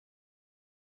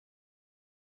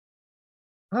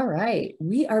All right,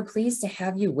 we are pleased to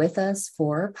have you with us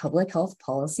for Public Health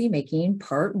Policy Making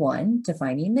Part 1,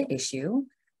 Defining the Issue.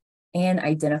 And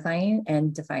identifying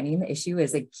and defining the issue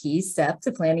is a key step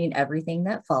to planning everything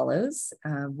that follows.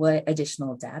 What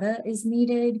additional data is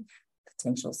needed,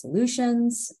 potential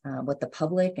solutions, what the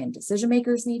public and decision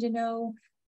makers need to know,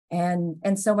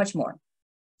 and so much more.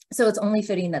 So it's only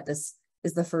fitting that this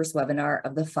is the first webinar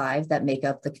of the 5 that make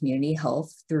up the Community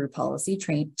Health Through Policy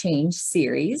Change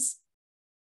series.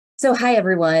 So hi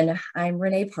everyone, I'm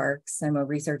Renee Parks. I'm a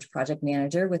research project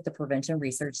manager with the Prevention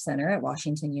Research Center at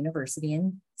Washington University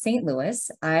in St.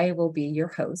 Louis. I will be your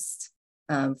host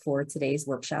for today's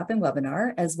workshop and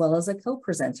webinar, as well as a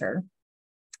co-presenter.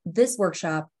 This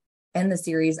workshop and the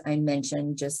series I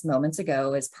mentioned just moments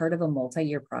ago is part of a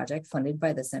multi-year project funded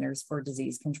by the Centers for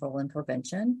Disease Control and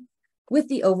Prevention, with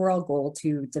the overall goal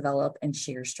to develop and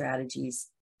share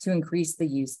strategies to increase the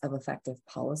use of effective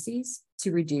policies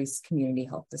to reduce community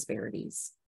health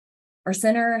disparities. Our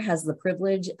center has the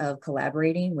privilege of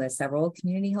collaborating with several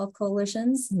community health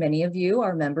coalitions. Many of you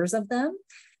are members of them.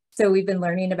 So we've been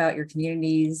learning about your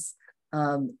communities,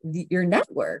 your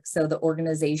network. So the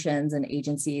organizations and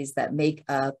agencies that make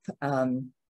up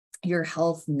your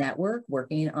health network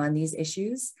working on these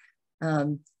issues.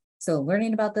 So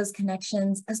learning about those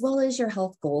connections, as well as your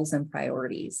health goals and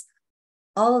priorities.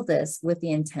 All of this with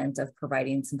the intent of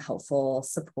providing some helpful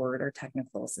support or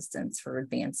technical assistance for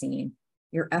advancing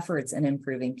your efforts in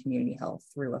improving community health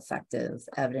through effective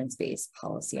evidence-based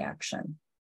policy action.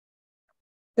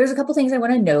 There's a couple things I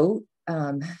want to note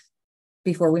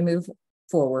before we move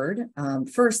forward.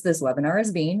 First, this webinar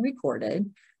is being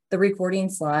recorded. The recording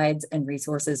slides and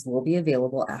resources will be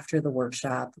available after the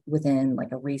workshop within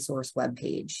like a resource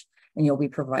webpage, and you'll be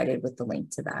provided with the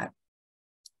link to that.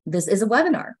 This is a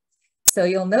webinar. So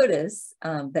you'll notice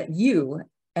that you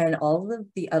and all of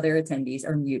the other attendees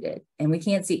are muted and we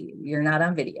can't see you. You're not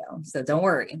on video, so don't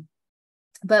worry.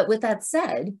 But with that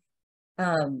said,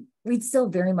 we'd still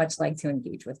very much like to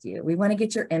engage with you. We want to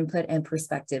get your input and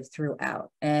perspective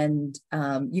throughout. And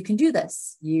you can do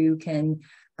this. You can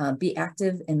be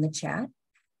active in the chat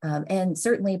and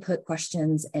certainly put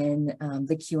questions in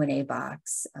the Q&A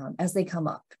box as they come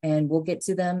up. And we'll get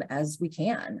to them as we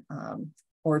can.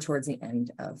 Or towards the end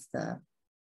of the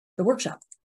workshop.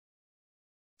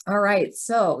 All right,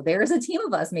 so there's a team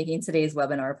of us making today's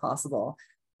webinar possible.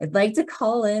 I'd like to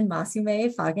call in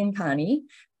Masume Fagankani,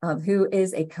 who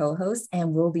is a co-host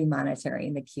and will be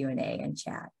monitoring the Q&A and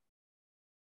chat.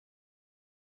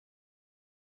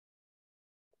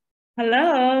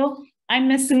 Hello, I'm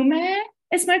Masume.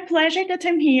 It's my pleasure that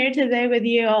I'm here today with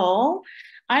you all.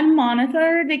 I'll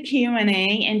monitor the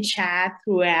Q&A and chat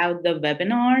throughout the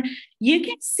webinar. You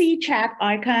can see chat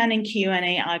icon and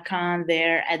Q&A icon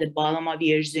there at the bottom of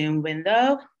your Zoom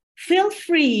window. Feel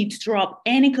free to drop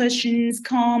any questions,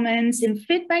 comments, and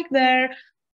feedback there.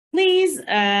 Please look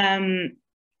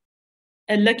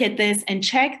at this and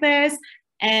check this.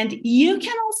 And you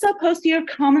can also post your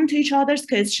comment to each other's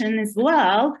question as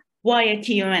well via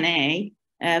Q&A.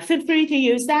 Feel free to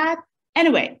use that.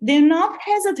 Anyway, do not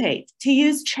hesitate to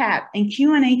use chat and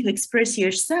Q&A to express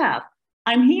yourself.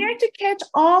 I'm here to catch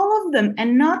all of them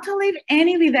and not to leave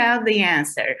any without the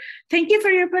answer. Thank you for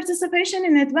your participation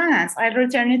in advance. I'll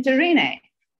return it to Renee.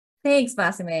 Thanks,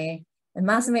 Masume. And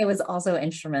Masume was also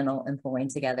instrumental in pulling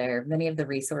together many of the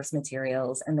resource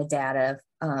materials and the data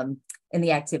in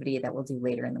the activity that we'll do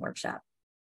later in the workshop.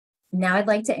 Now I'd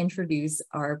like to introduce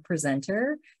our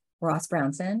presenter, Ross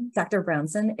Brownson. Dr.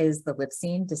 Brownson is the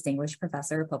Lipstein Distinguished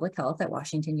Professor of Public Health at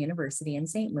Washington University in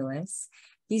St. Louis.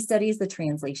 He studies the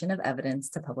translation of evidence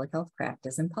to public health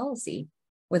practice and policy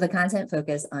with a content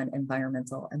focus on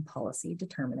environmental and policy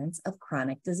determinants of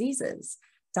chronic diseases.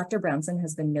 Dr. Brownson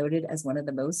has been noted as one of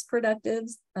the most productive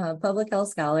public health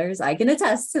scholars. I can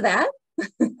attest to that.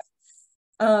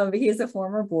 He is a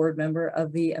former board member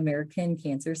of the American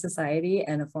Cancer Society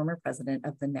and a former president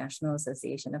of the National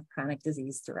Association of Chronic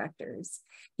Disease Directors.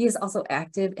 He is also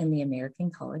active in the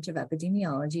American College of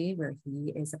Epidemiology, where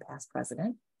he is a past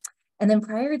president. And then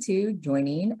prior to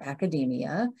joining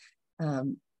academia,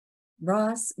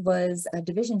 Ross was a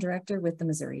division director with the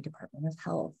Missouri Department of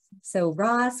Health. So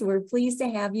Ross, we're pleased to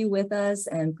have you with us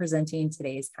and presenting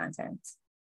today's content.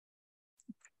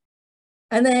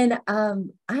 And then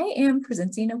I am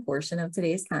presenting a portion of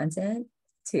today's content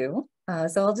too.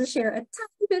 So I'll just share a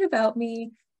tiny bit about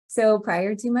me. So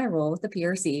prior to my role with the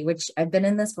PRC, which I've been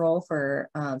in this role for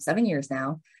 7 years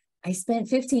now, I spent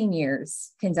 15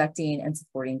 years conducting and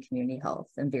supporting community health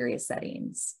in various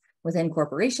settings within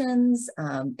corporations,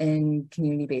 in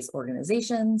community-based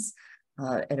organizations,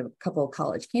 at a couple of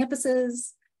college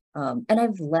campuses. And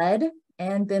I've led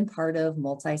and been part of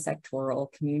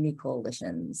multi-sectoral community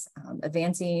coalitions,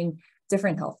 advancing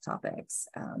different health topics,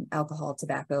 alcohol,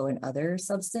 tobacco, and other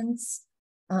substance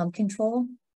control,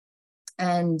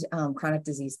 and chronic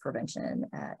disease prevention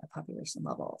at a population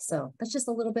level. So that's just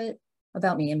a little bit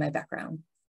about me and my background.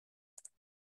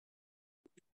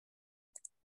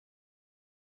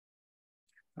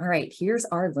 All right, here's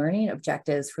our learning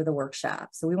objectives for the workshop.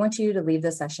 So we want you to leave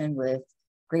the session with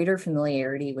greater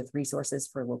familiarity with resources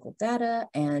for local data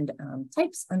and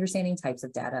understanding types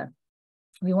of data.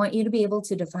 We want you to be able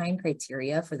to define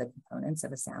criteria for the components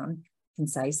of a sound,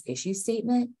 concise issue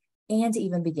statement, and to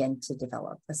even begin to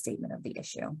develop a statement of the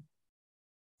issue.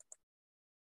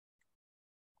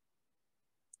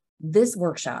 This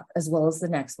workshop, as well as the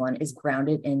next one, is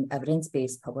grounded in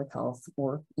evidence-based public health,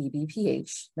 or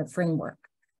EBPH, the framework.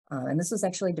 And this was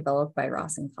actually developed by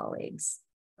Ross and colleagues.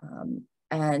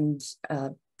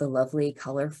 The lovely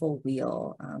colorful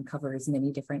wheel covers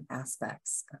many different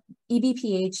aspects.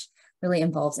 EBPH really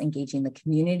involves engaging the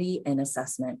community in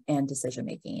assessment and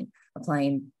decision-making,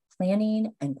 applying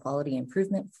planning and quality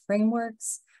improvement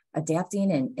frameworks,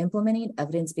 adapting and implementing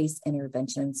evidence-based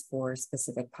interventions for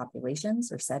specific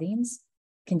populations or settings,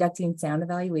 conducting sound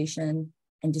evaluation,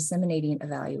 and disseminating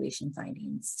evaluation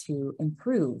findings to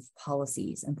improve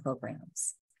policies and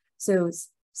programs. So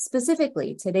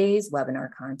specifically, today's webinar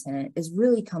content is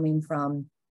really coming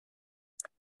from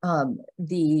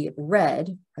the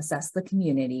red, assess the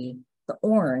community, the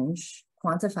orange,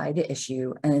 quantify the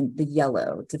issue, and the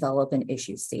yellow, develop an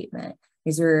issue statement.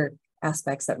 These are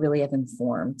aspects that really have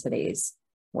informed today's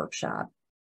workshop.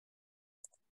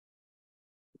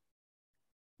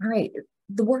 All right,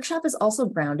 the workshop is also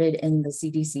grounded in the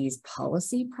CDC's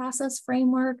policy process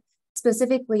framework,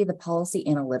 specifically the policy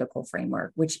analytical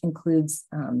framework, which includes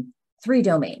 3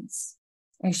 domains,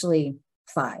 actually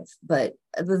 5, but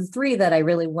the 3 that I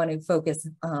really want to focus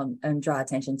and draw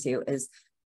attention to is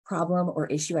problem or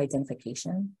issue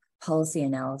identification, policy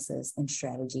analysis, and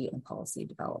strategy and policy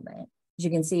development. As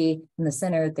you can see in the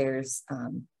center, there's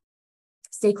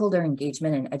stakeholder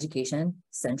engagement and education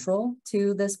central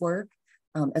to this work,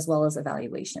 as well as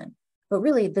evaluation. But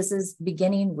really, this is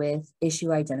beginning with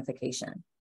issue identification,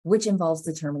 which involves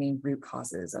determining root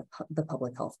causes of the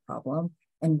public health problem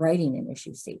and writing an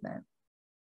issue statement.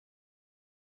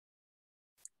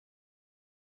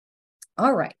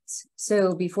 All right,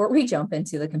 so before we jump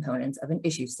into the components of an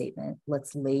issue statement,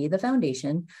 let's lay the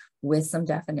foundation with some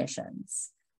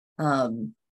definitions.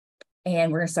 And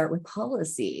we're gonna start with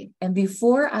policy. And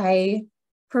before I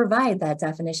provide that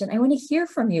definition, I wanna hear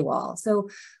from you all. So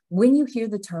when you hear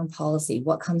the term policy,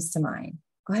 what comes to mind?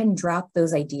 Go ahead and drop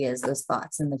those ideas, those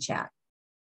thoughts in the chat.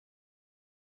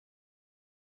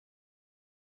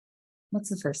 What's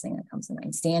the first thing that comes to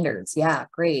mind? Standards, yeah,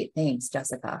 great, thanks,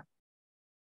 Jessica.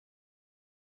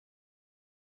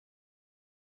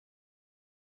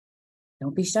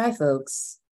 Don't be shy,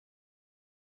 folks.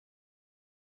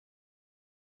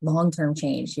 Long-term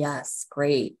change, yes,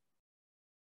 great.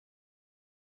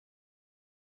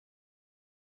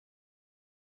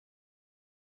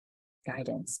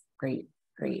 Guidance, great,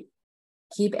 great.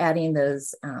 Keep adding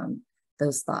those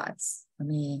thoughts. Let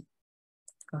me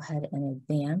go ahead and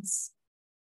advance.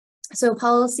 So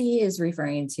policy is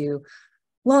referring to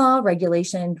law,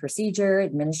 regulation, procedure,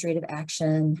 administrative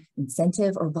action,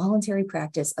 incentive, or voluntary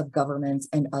practice of governments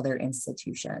and other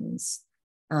institutions.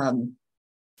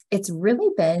 It's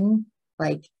really been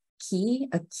like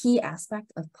a key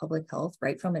aspect of public health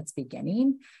right from its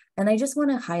beginning. And I just want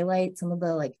to highlight some of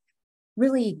the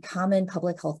really common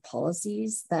public health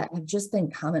policies that have just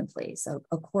been commonplace,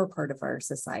 a core part of our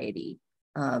society.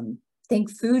 Think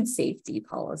food safety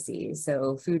policies.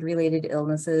 So food-related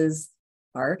illnesses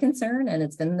are a concern, and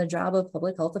it's been the job of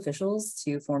public health officials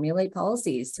to formulate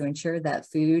policies to ensure that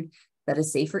food that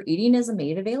is safe for eating is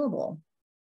made available.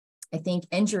 I think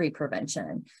injury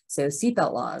prevention, so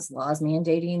seatbelt laws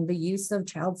mandating the use of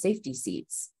child safety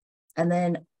seats. And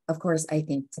then, of course, I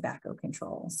think tobacco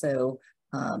control. So,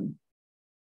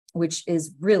 which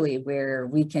is really where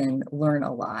we can learn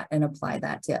a lot and apply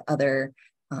that to other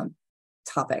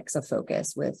topics of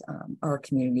focus with our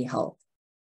community health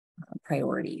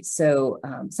priorities. So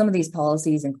some of these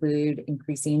policies include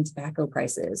increasing tobacco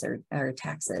prices or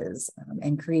taxes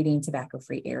and creating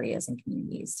tobacco-free areas and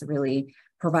communities to really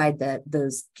provide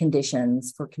those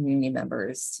conditions for community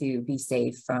members to be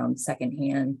safe from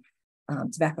secondhand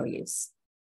tobacco use.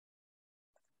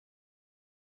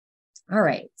 All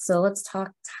right, so let's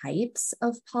talk types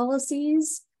of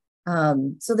policies.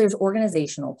 So there's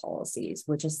organizational policies,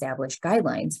 which establish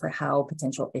guidelines for how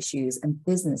potential issues and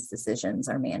business decisions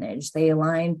are managed. They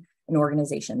align an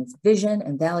organization's vision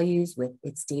and values with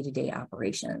its day-to-day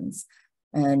operations.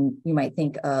 And you might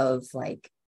think of like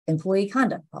employee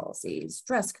conduct policies,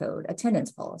 dress code,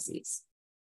 attendance policies.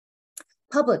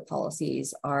 Public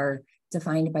policies are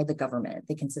defined by the government.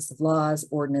 They consist of laws,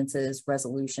 ordinances,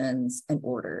 resolutions, and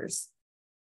orders.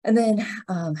 And then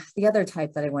the other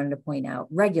type that I wanted to point out,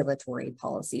 regulatory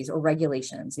policies or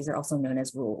regulations. These are also known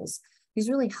as rules. These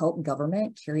really help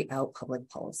government carry out public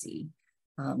policy.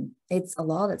 It's a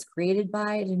law that's created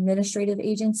by an administrative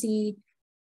agency.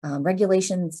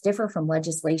 Regulations differ from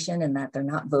legislation in that they're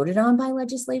not voted on by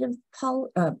legislative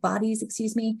bodies,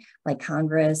 like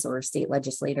Congress or state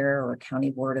legislator or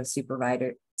county board of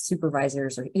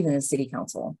supervisors or even a city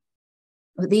council.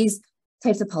 But these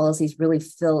types of policies really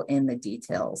fill in the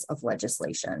details of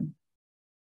legislation.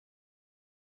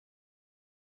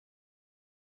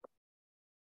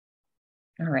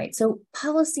 All right, so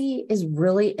policy is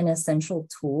really an essential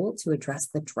tool to address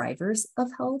the drivers of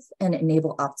health and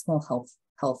enable optimal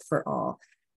health for all.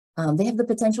 They have the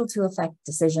potential to affect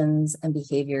decisions and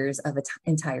behaviors of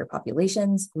entire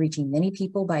populations, reaching many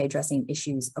people by addressing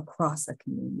issues across a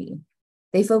community.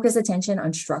 They focus attention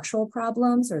on structural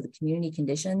problems or the community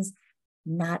conditions,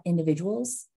 not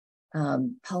individuals.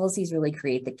 Policies really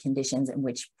create the conditions in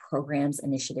which programs,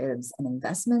 initiatives, and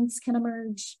investments can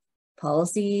emerge.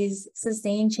 Policies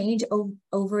sustain change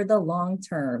over the long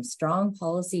term. Strong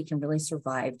policy can really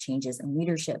survive changes in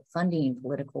leadership, funding,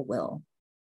 political will.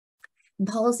 And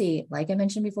policy, like I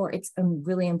mentioned before, it's a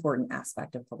really important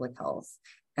aspect of public health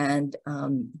and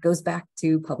goes back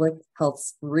to public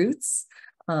health's roots.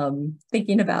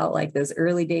 Thinking about like those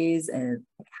early days and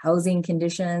housing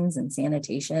conditions and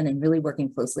sanitation and really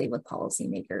working closely with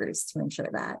policymakers to ensure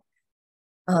that.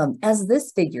 As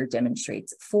this figure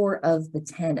demonstrates, 4 of the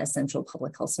 10 essential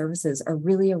public health services are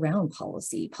really around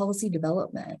policy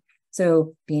development.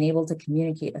 So being able to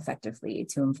communicate effectively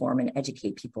to inform and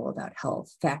educate people about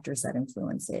health, factors that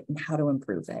influence it, and how to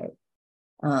improve it.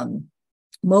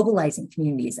 Mobilizing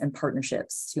communities and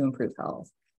partnerships to improve health.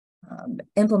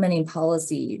 Implementing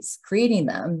policies, creating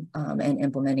them and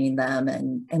implementing them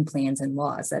and plans and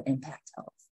laws that impact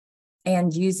health.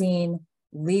 And using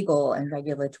legal and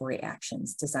regulatory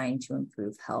actions designed to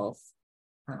improve health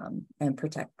and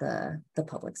protect the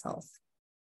public's health.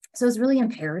 So it's really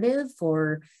imperative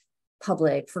for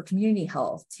community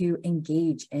health to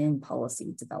engage in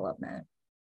policy development.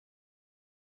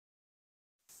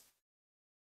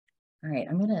 All right,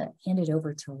 I'm gonna hand it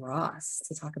over to Ross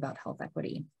to talk about health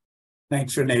equity.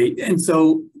 Thanks, Renee. And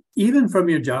so even from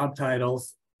your job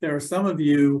titles, there are some of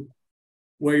you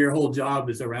where your whole job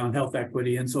is around health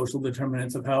equity and social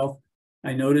determinants of health.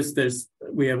 I noticed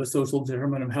we have a social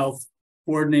determinant of health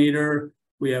coordinator,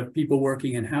 we have people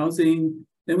working in housing,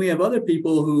 then we have other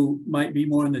people who might be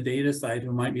more on the data side,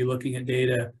 who might be looking at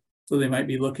data, so they might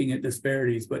be looking at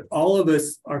disparities, but all of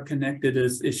us are connected to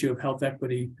this issue of health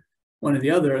equity, one or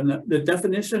the other. And the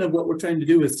definition of what we're trying to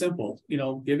do is simple,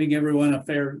 giving everyone a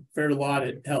fair lot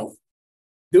at health.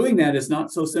 Doing that is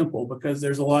not so simple because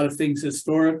there's a lot of things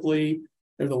historically,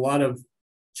 there's a lot of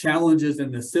challenges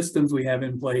in the systems we have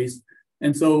in place.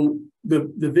 And so the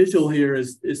visual here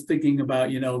is thinking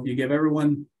about, if you give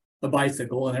everyone a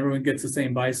bicycle and everyone gets the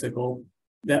same bicycle,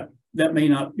 that may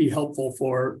not be helpful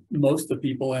for most of the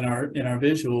people in our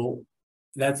visual.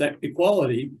 That's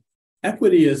equality.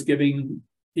 Equity is giving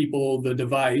people the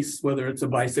device, whether it's a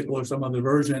bicycle or some other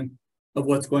version of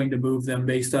what's going to move them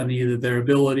based on either their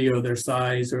ability or their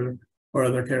size or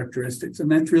other characteristics.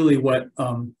 And that's really what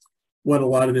a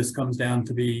lot of this comes down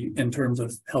to be in terms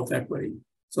of health equity.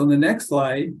 So in the next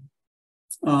slide,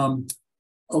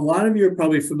 a lot of you are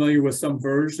probably familiar with some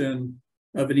version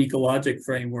of an ecologic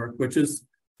framework,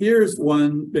 here's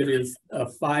one that is a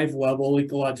 5-level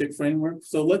ecologic framework.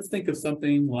 So let's think of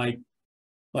something like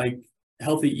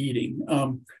healthy eating.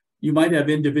 You might have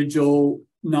individual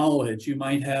knowledge. You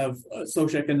might have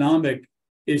socioeconomic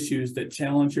issues that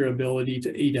challenge your ability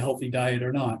to eat a healthy diet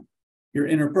or not. You're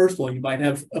interpersonal. You might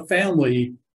have a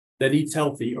family that eats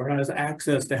healthy or has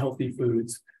access to healthy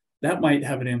foods. That might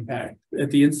have an impact.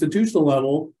 At the institutional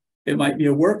level, it might be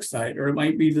a work site, or it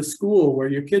might be the school where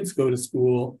your kids go to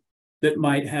school that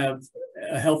might have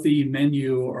a healthy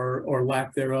menu or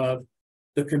lack thereof.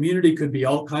 The community could be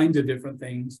all kinds of different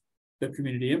things. The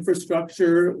community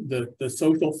infrastructure, the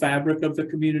social fabric of the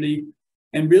community.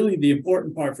 And really the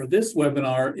important part for this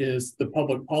webinar is the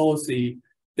public policy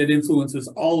that influences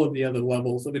all of the other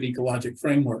levels of an ecologic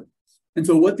framework. And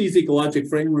so what these ecologic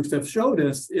frameworks have showed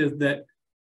us is that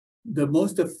the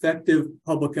most effective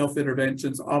public health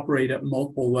interventions operate at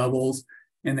multiple levels,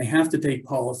 and they have to take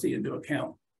policy into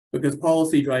account. because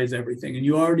policy drives everything. And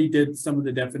you already did some of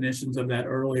the definitions of that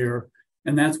earlier.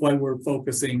 And that's why we're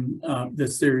focusing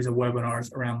this series of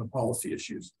webinars around the policy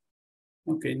issues.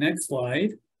 Okay, next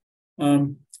slide.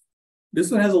 This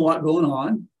one has a lot going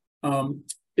on.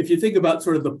 If you think about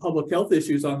sort of the public health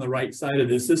issues on the right side of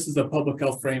this, this is a public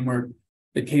health framework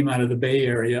that came out of the Bay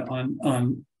Area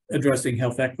on addressing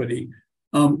health equity.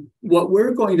 What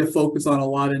we're going to focus on a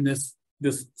lot in this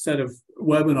set of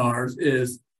webinars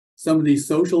is some of these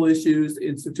social issues,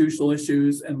 institutional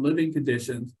issues, and living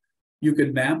conditions. You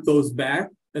could map those back,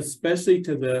 especially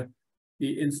to the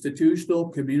institutional,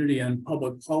 community, and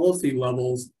public policy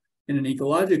levels in an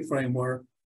ecologic framework.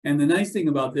 And the nice thing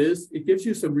about this, it gives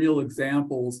you some real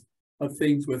examples of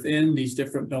things within these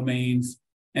different domains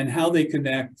and how they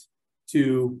connect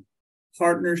to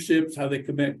partnerships, how they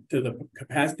connect to the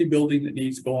capacity building that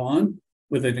needs to go on,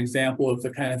 with an example of the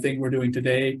kind of thing we're doing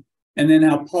today, and then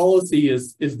how policy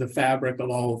is the fabric of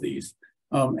all of these.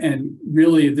 And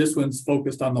really, this one's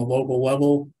focused on the local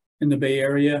level in the Bay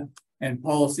Area, and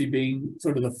policy being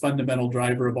sort of the fundamental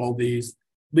driver of all these,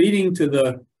 leading to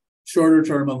the shorter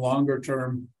term and longer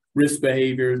term risk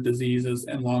behaviors, diseases,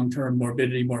 and long-term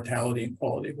morbidity, mortality, and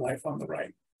quality of life on the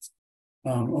right.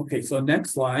 Okay, so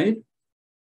next slide.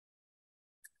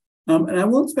 And I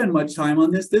won't spend much time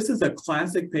on this. This is a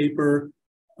classic paper,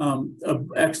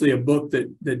 actually a book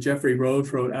that Jeffrey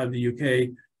Rhodes wrote out of the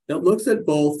UK that looks at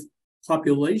both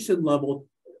population level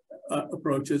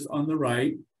approaches on the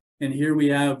right. And here we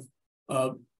have,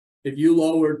 if you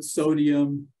lowered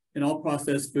sodium in all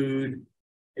processed food,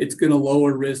 it's going to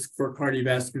lower risk for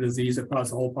cardiovascular disease across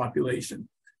the whole population.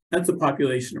 That's a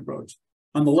population approach.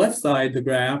 On the left side, the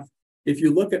graph, if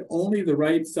you look at only the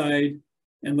right side,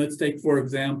 and let's take, for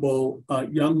example,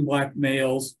 young Black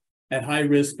males at high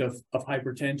risk of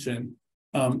hypertension,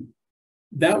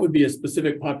 that would be a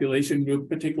specific population group,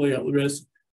 particularly at risk,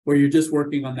 where you're just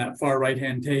working on that far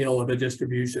right-hand tail of a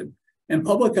distribution. And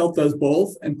public health does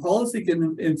both, and policy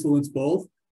can influence both.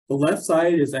 The left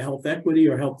side is a health equity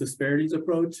or health disparities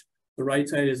approach. The right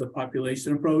side is a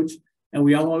population approach, and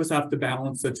we always have to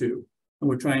balance the two. And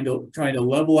we're trying to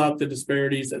level out the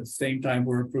disparities at the same time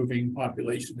we're improving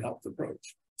population health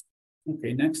approach.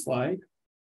 Okay, next slide.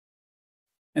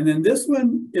 And then this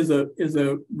one is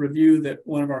a review that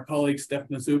one of our colleagues, Steph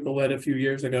Mazuka, led a few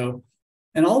years ago.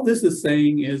 And all this is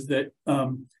saying is that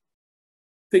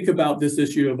think about this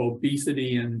issue of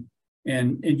obesity and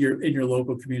in your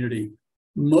local community.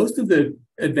 Most of the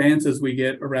advances we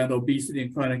get around obesity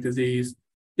and chronic disease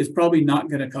is probably not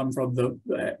going to come from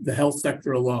the health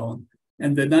sector alone.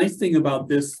 And the nice thing about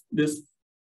this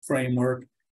framework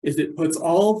is it puts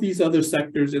all of these other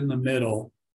sectors in the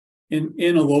middle in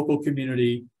a local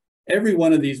community. Every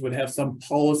one of these would have some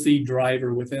policy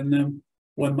driver within them.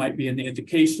 One might be in the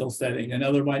educational setting,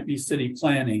 another might be city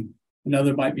planning,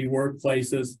 another might be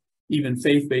workplaces, even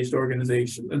faith-based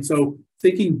organizations. And so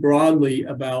thinking broadly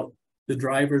about the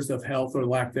drivers of health or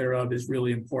lack thereof is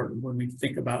really important when we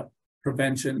think about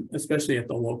prevention, especially at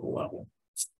the local level.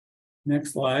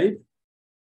 Next slide.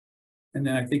 And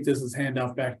then I think this is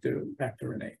handoff back to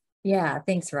Renee. Yeah,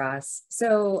 thanks, Ross.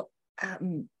 So,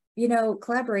 you know,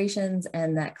 collaborations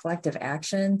and that collective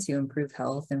action to improve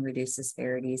health and reduce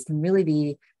disparities can really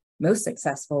be most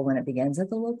successful when it begins at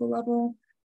the local level.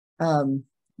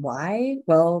 Why?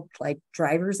 Well, like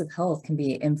drivers of health can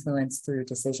be influenced through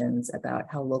decisions about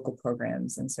how local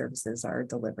programs and services are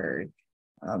delivered.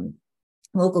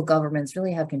 Local governments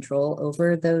really have control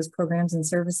over those programs and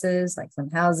services, like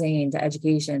from housing to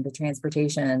education to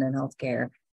transportation and healthcare.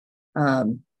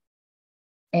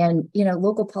 And, you know,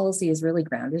 local policy is really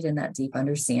grounded in that deep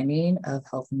understanding of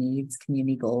health needs,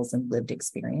 community goals, and lived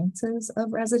experiences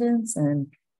of residents, and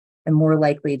more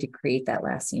likely to create that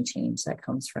lasting change that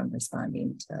comes from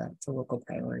responding to local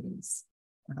priorities.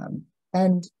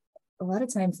 And a lot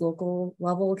of times local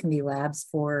level can be labs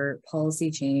for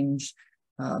policy change,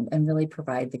 and really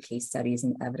provide the case studies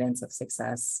and evidence of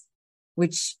success,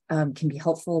 which can be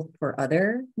helpful for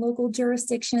other local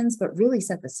jurisdictions, but really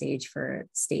set the stage for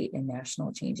state and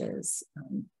national changes.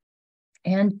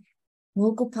 And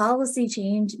local policy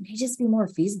change may just be more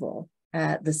feasible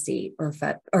at the state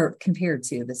or compared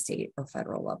to the state or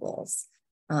federal levels.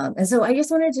 And so I just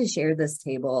wanted to share this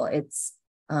table. It's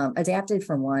adapted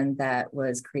from one that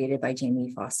was created by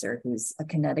Jamie Foster, who's a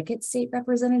Connecticut state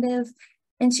representative.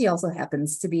 And she also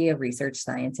happens to be a research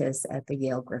scientist at the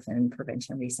Yale Griffin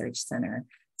Prevention Research Center.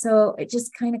 So it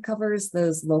just kind of covers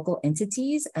those local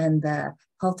entities and the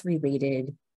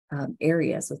health-related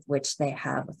areas with which they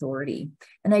have authority.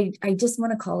 And I just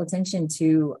want to call attention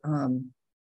to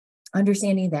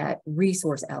understanding that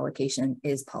resource allocation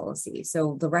is policy.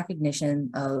 So the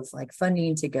recognition of like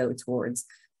funding to go towards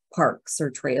parks or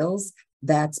trails,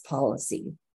 that's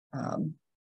policy.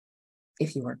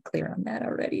 If you weren't clear on that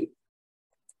already.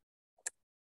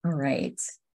 All right.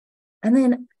 And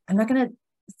then I'm not going to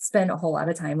spend a whole lot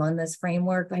of time on this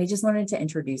framework, but I just wanted to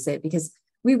introduce it because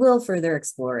we will further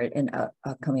explore it in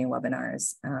upcoming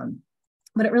webinars.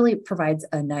 But it really provides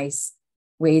a nice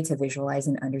way to visualize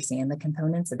and understand the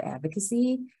components of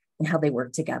advocacy and how they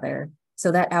work together.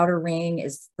 So that outer ring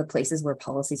is the places where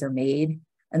policies are made.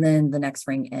 And then the next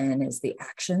ring in is the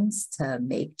actions to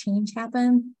make change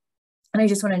happen. And I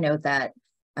just want to note that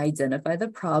identify the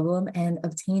problem and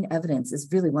obtain evidence is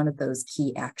really one of those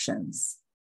key actions.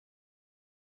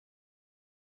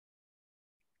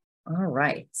 All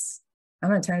right, I'm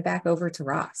going to turn it back over to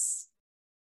Ross.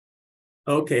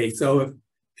 Okay, so if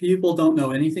people don't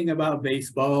know anything about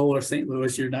baseball or St.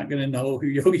 Louis, you're not going to know who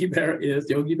Yogi Berra is.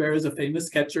 Yogi Berra is a famous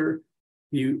catcher.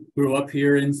 He grew up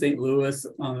here in St. Louis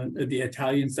on the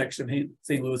Italian section of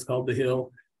St. Louis called the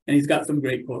Hill, and he's got some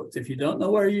great quotes. If you don't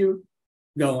know where you're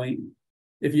going,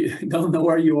 if you don't know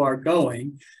where you are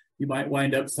going, you might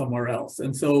wind up somewhere else.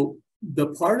 And so the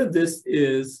part of this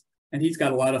is, and he's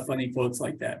got a lot of funny quotes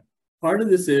like that. Part of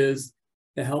this is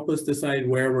to help us decide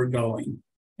where we're going.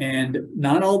 And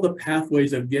not all the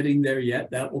pathways of getting there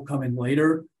yet, that will come in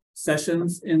later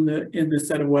sessions in the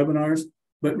set of webinars,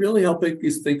 but really helping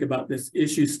us think about this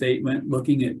issue statement,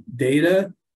 looking at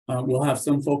data. We'll have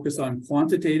some focus on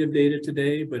quantitative data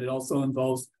today, but it also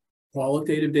involves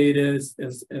qualitative data,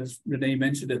 as Renee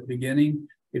mentioned at the beginning,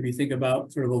 if you think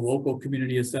about sort of a local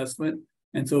community assessment.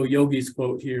 And so Yogi's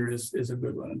quote here is a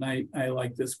good one. And I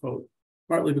like this quote,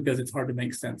 partly because it's hard to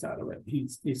make sense out of it.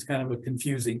 He's kind of a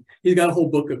confusing, he's got a whole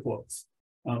book of quotes.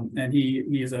 And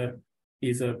he's a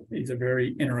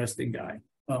very interesting guy.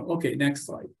 Okay, next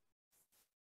slide.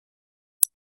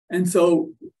 And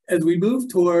so as we move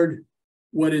toward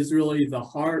what is really the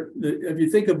heart, if you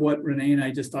think of what Renee and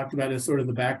I just talked about as sort of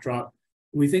the backdrop,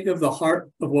 we think of the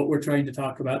heart of what we're trying to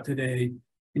talk about today,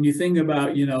 and you think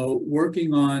about,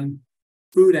 working on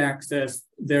food access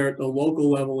there at the local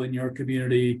level in your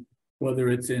community, whether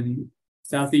it's in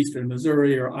southeastern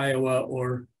Missouri or Iowa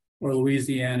or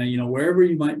Louisiana, wherever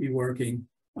you might be working.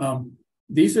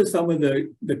 These are some of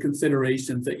the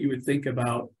considerations that you would think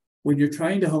about when you're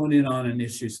trying to hone in on an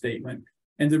issue statement.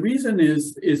 And the reason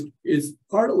is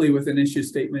partly with an issue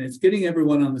statement, it's getting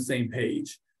everyone on the same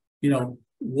page.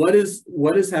 What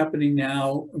is happening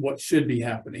now, what should be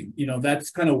happening?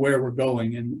 That's kind of where we're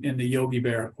going in the Yogi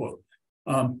Berra quote.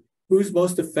 Who's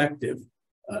most effective?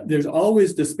 There's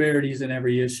always disparities in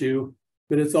every issue,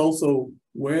 but it's also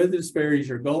where the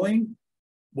disparities are going,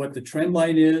 what the trend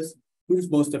line is, who's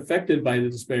most affected by the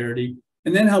disparity,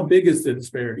 and then how big is the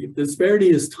disparity? If the disparity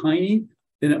is tiny,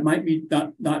 then it might be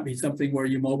not be something where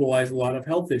you mobilize a lot of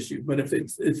health issue. But if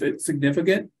it's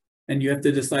significant, and you have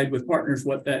to decide with partners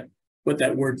what that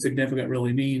word significant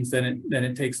really means, then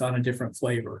it takes on a different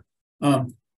flavor.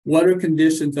 What are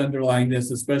conditions underlying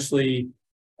this, especially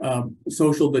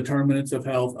social determinants of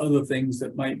health, other things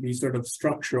that might be sort of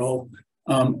structural?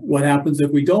 What happens if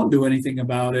we don't do anything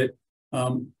about it,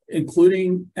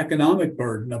 including economic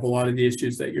burden of a lot of the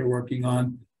issues that you're working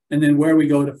on, and then where we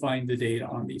go to find the data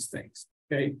on these things.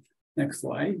 Okay, next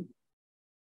slide.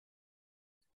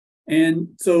 And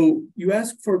so you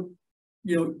ask for,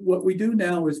 what we do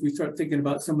now is we start thinking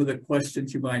about some of the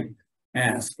questions you might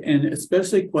ask, and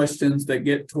especially questions that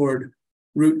get toward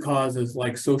root causes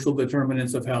like social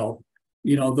determinants of health.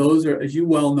 Those are, as you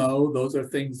well know, those are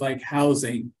things like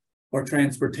housing or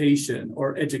transportation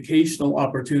or educational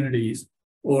opportunities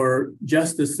or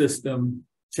justice system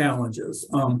challenges.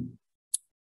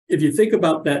 If you think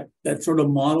about that sort of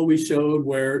model we showed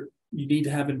where you need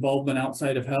to have involvement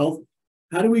outside of health,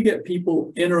 how do we get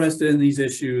people interested in these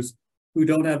issues who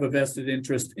don't have a vested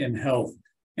interest in health?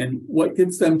 And what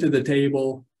gets them to the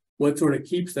table, what sort of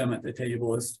keeps them at the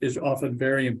table is often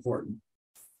very important.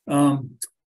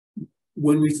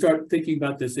 When we start thinking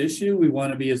about this issue, we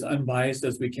want to be as unbiased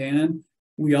as we can.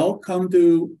 We all come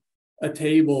to a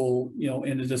table,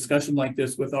 in a discussion like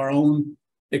this with our own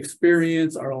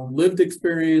experience, our own lived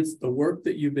experience, the work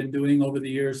that you've been doing over the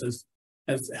years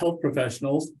as health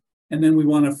professionals, and then we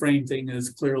want to frame things as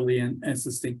clearly and as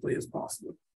succinctly as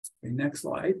possible. Okay, next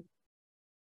slide.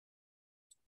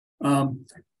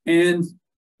 And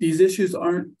these issues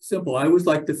aren't simple. I always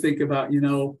like to think about,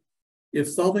 if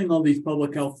solving all these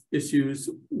public health issues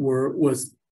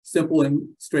was simple and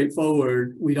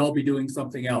straightforward, we'd all be doing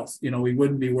something else. We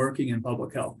wouldn't be working in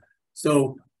public health.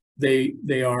 So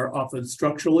they are often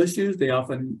structural issues. They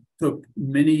often took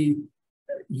many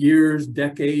years,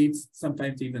 decades,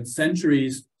 sometimes even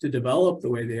centuries to develop the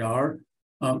way they are.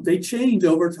 They change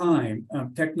over time.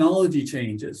 Technology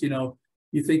changes. You know,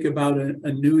 you think about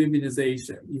a new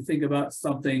immunization. You think about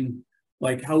something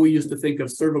like how we used to think of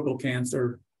cervical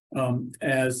cancer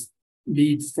as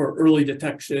needs for early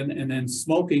detection and then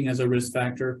smoking as a risk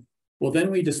factor. Well,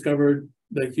 then we discovered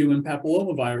the human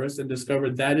papillomavirus and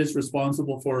discovered that is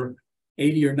responsible for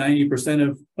 80 or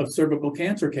 90% of cervical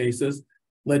cancer cases,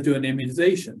 led to an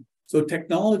immunization. So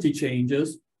technology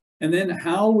changes. And then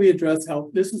how we address health,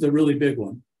 this is a really big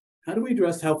one. How do we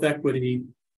address health equity,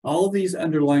 all of these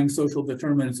underlying social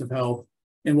determinants of health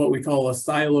in what we call a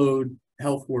siloed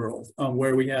health world,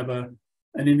 where we have an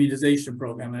immunization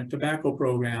program and a tobacco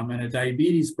program and a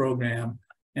diabetes program,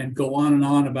 and go on and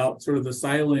on about sort of the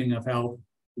siloing of health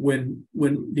when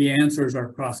the answers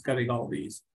are cross-cutting all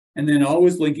these. And then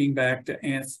always linking back to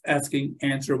asking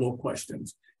answerable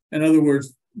questions. In other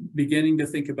words, beginning to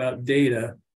think about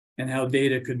data and how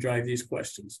data could drive these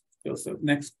questions. So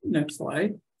next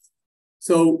slide.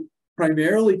 So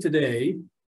primarily today,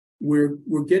 we're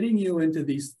getting you into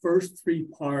these first three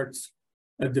parts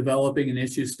of developing an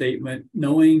issue statement,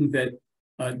 knowing that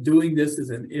doing this is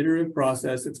an iterative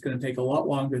process. It's going to take a lot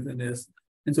longer than this.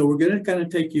 And so we're going to kind of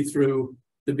take you through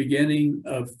the beginning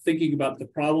of thinking about the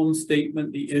problem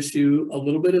statement, the issue, a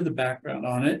little bit of the background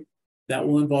on it. That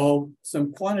will involve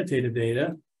some quantitative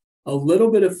data, a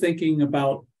little bit of thinking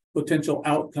about potential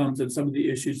outcomes and some of the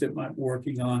issues that might be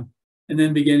working on, and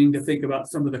then beginning to think about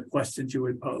some of the questions you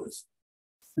would pose.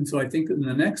 And so I think in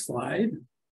the next slide,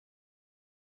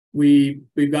 we've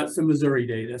got some Missouri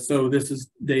data. So this is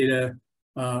data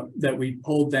that we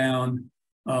pulled down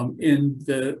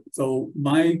so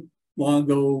my long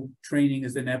ago training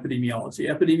is in epidemiology.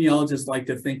 Epidemiologists like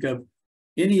to think of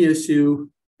any issue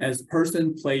as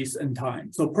person, place, and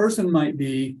time. So person might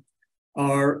be,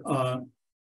 are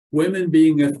women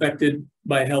being affected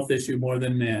by a health issue more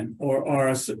than men, or are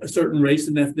a certain race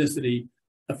and ethnicity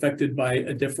affected by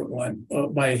a different one,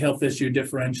 by a health issue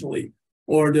differentially,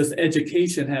 or does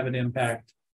education have an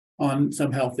impact on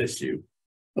some health issue?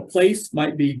 A place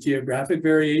might be geographic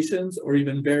variations or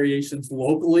even variations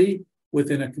locally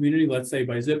within a community, let's say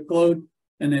by zip code.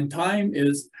 And then time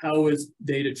is, how is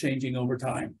data changing over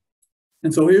time?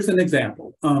 And so here's an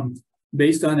example.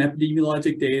 Based on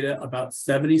epidemiologic data, about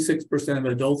 76% of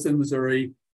adults in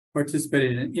Missouri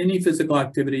participated in any physical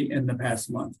activity in the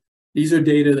past month. These are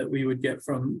data that we would get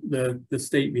from the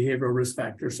state behavioral risk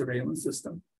factor surveillance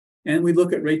system. And we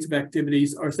look at rates of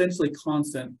activities are essentially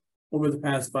constant over the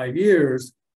past 5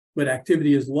 years, but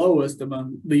activity is lowest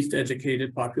among least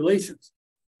educated populations.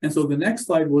 And so the next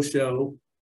slide will show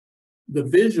the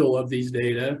visual of these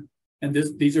data. And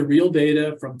these are real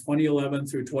data from 2011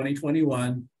 through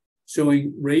 2021,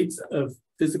 showing rates of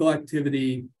physical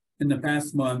activity in the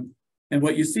past month. And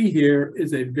what you see here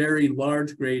is a very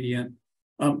large gradient.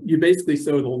 You basically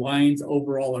show the lines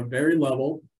overall are very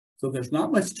level, so there's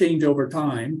not much change over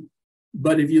time.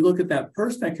 But if you look at that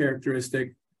person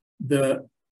characteristic, the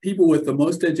people with the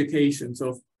most education,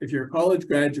 so if you're a college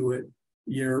graduate,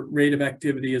 your rate of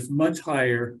activity is much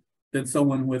higher than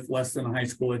someone with less than a high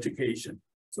school education.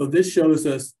 So this shows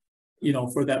us, you know,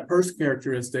 for that person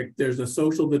characteristic, there's a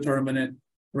social determinant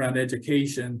around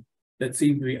education that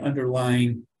seems to be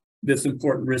underlying this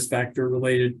important risk factor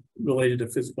related to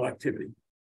physical activity.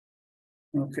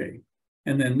 Okay,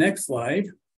 and then next slide.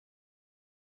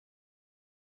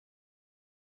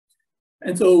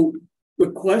 And so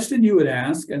the question you would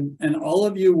ask, and all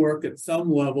of you work at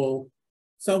some level,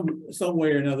 some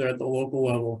way or another at the local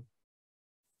level,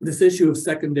 this issue of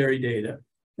secondary data.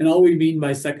 And all we mean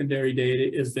by secondary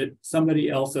data is that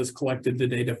somebody else has collected the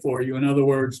data for you. In other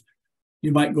words,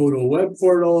 you might go to a web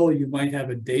portal, you might have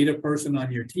a data person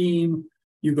on your team,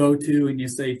 you go to and you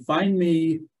say, find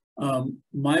me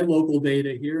my local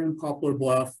data here in Poplar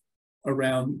Bluff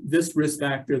around this risk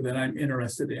factor that I'm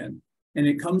interested in. And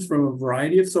it comes from a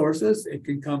variety of sources. It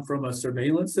can come from a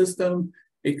surveillance system.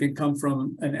 It can come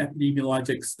from an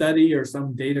epidemiologic study or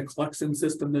some data collection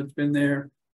system that's been there.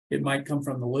 It might come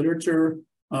from the literature.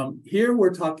 Here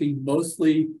we're talking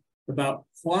mostly about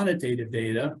quantitative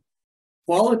data.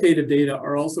 Qualitative data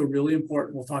are also really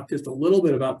important. We'll talk just a little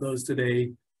bit about those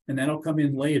today, and that'll come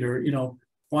in later. You know,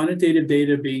 quantitative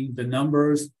data being the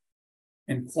numbers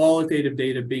and qualitative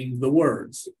data being the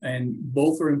words. And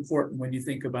both are important when you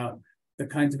think about the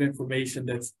kinds of information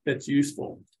that's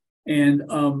useful. And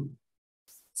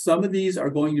some of these are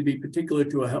going to be particular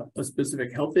to a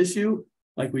specific health issue,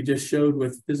 like we just showed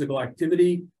with physical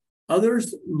activity.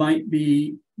 Others might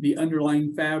be the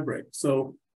underlying fabric.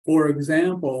 So for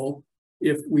example,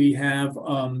 if you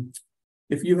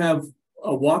have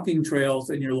walking trails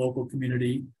in your local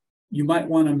community, you might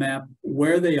want to map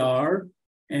where they are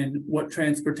and what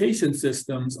transportation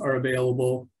systems are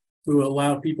available to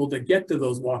allow people to get to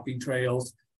those walking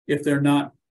trails if they're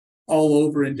not all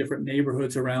over in different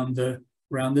neighborhoods around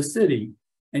the city.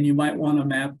 And you might want to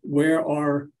map where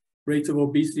are rates of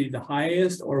obesity the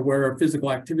highest or where are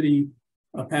physical activity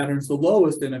patterns the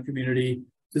lowest in a community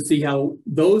to see how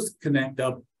those connect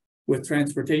up with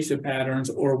transportation patterns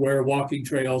or where walking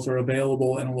trails are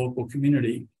available in a local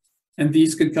community. And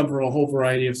these can come from a whole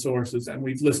variety of sources. And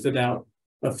we've listed out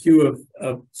a few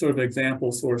of sort of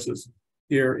example sources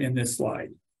here in this slide.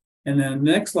 And then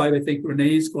the next slide, I think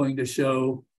Renee is going to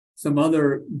show some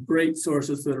other great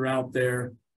sources that are out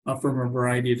there from a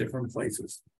variety of different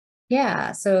places.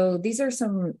 Yeah, so these are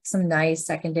some nice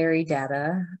secondary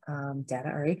data, data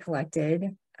already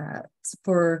collected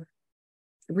for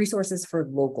resources for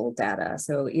local data.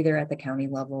 So either at the county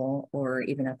level or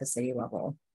even at the city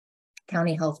level.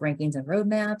 County health rankings and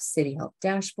roadmaps, city health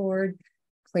dashboard,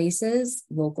 places,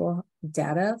 local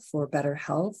data for better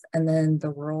health, and then the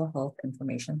rural health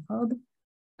information hub.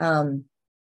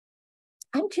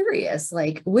 I'm curious,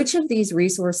 like, which of these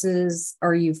resources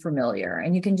are you familiar?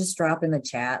 And you can just drop in the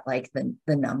chat, like the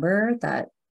number that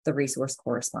the resource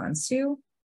corresponds to.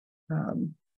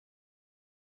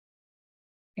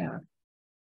 Yeah.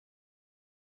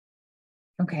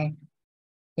 Okay.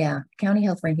 Yeah, county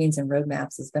health rankings and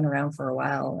roadmaps has been around for a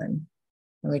while and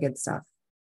really good stuff.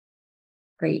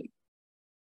 Great.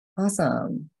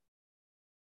 Awesome.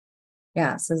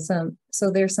 Yeah, so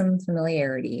there's some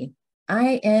familiarity.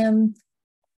 I am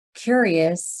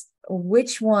curious,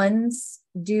 which ones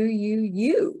do you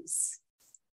use?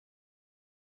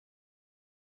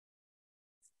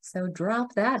 So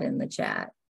drop that in the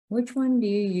chat. Which one do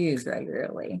you use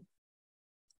regularly?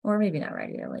 Or maybe not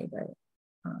regularly, but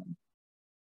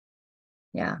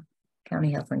yeah, county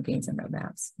health rankings and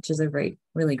roadmaps, which is a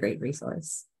really great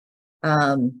resource.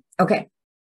 Okay,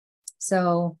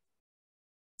 so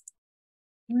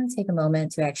I'm going to take a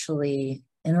moment to actually,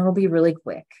 and it'll be really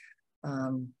quick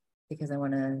because I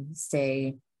want to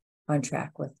stay on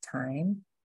track with time.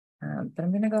 But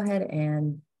I'm going to go ahead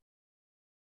and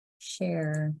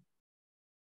share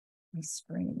my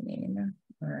screen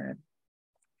and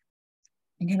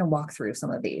kind of walk through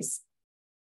some of these.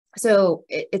 So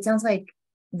it sounds like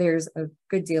there's a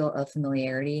good deal of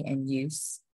familiarity and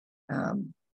use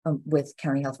with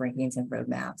county health rankings and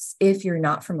roadmaps. If you're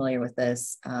not familiar with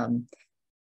this,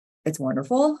 it's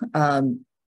wonderful.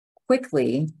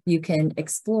 Quickly, you can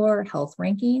explore health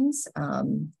rankings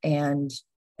and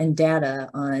data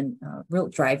on real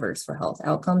drivers for health,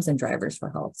 outcomes and drivers for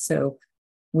health. So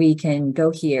we can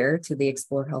go here to the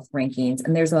Explore Health Rankings,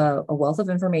 and there's a wealth of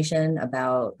information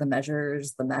about the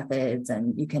measures, the methods,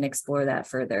 and you can explore that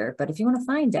further. But if you want to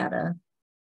find data,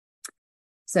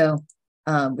 so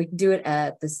we can do it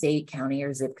at the state, county,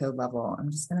 or zip code level.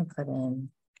 I'm just going to put in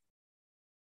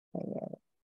Fayette.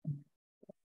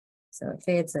 So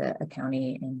Fayette's a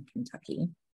county in Kentucky.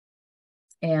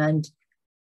 And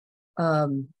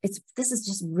this is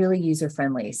just really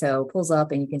user-friendly. So it pulls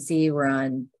up and you can see we're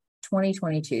on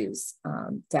 2022's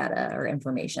data or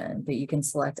information, but you can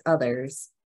select others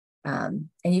and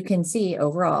you can see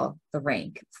overall the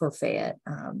rank for Fayette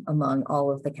among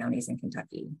all of the counties in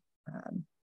Kentucky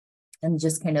and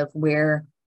just kind of where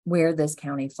this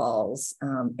county falls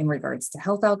in regards to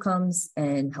health outcomes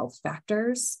and health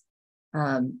factors.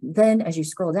 Then as you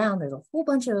scroll down, there's a whole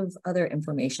bunch of other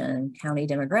information, county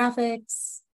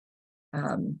demographics,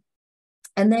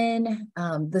 and then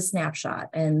the snapshot,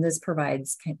 and this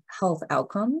provides health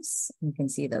outcomes. You can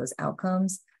see those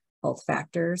outcomes, health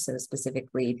factors, so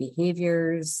specifically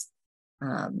behaviors,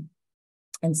 and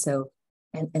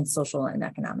social and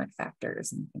economic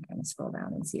factors. And you can kind of scroll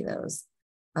down and see those.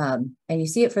 And you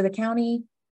see it for the county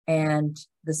and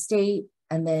the state,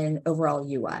 and then overall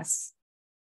US.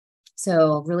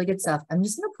 So really good stuff. I'm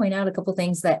just going to point out a couple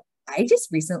things that I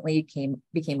just recently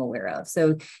became aware of.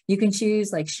 So you can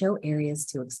choose like show areas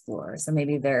to explore. So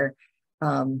maybe they're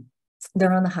on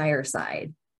the higher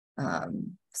side.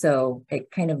 So it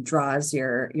kind of draws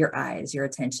your eyes, your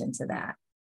attention to that.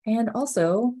 And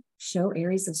also show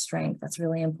areas of strength. That's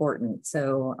really important.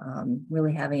 So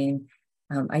really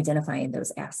identifying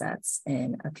those assets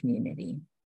in a community.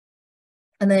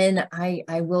 And then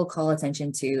I will call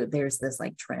attention to, there's this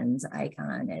like trends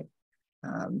icon.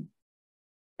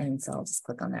 And so I'll just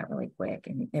click on that really quick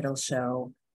and it'll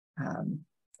show,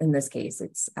 in this case,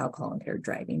 it's alcohol impaired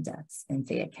driving deaths in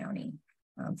Fayette County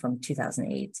from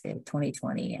 2008 to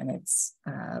 2020. And it's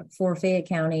for Fayette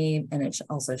County, and it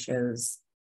also shows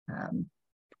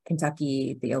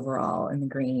Kentucky, the overall in the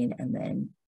green, and then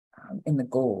in the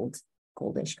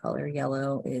goldish color.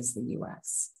 Yellow is the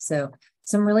US. So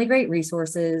some really great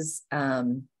resources.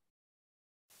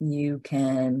 You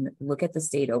can look at the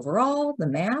state overall, the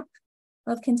map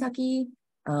of Kentucky.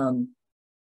 And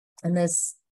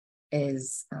this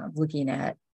is looking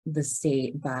at the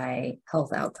state by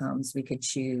health outcomes. We could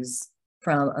choose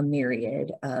from a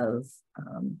myriad of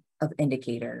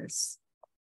indicators,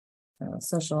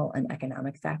 social and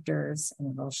economic factors,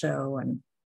 and it'll show and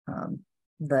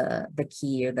the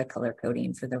key or the color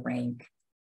coding for the rank.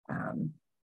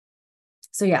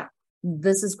 So yeah,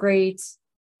 this is great.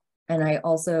 And I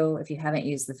also, if you haven't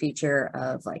used the feature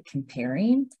of like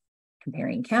comparing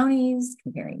counties,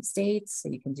 comparing states, so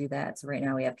you can do that. So right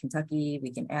now we have Kentucky,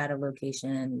 we can add a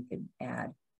location, we could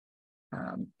add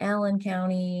Allen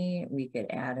County, we could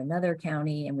add another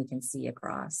county, and we can see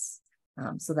across.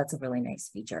 So that's a really nice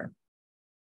feature.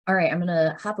 All right, I'm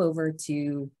gonna hop over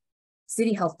to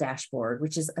City Health Dashboard,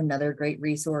 which is another great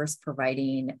resource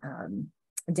providing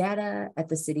data at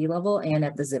the city level and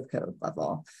at the zip code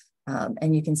level.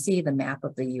 And you can see the map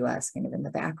of the US kind of in the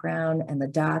background, and the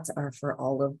dots are for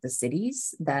all of the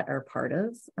cities that are part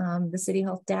of the City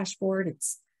Health Dashboard.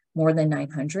 It's more than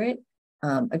 900.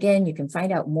 Again, you can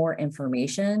find out more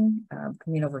information.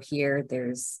 Coming over here,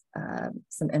 there's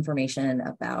some information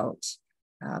about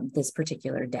this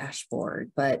particular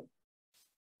dashboard, but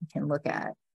you can look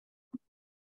at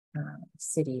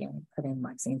city and put in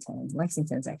Lexington.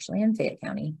 Lexington's actually in Fayette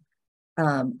County.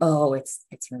 Oh, it's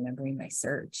remembering my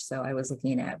search. So I was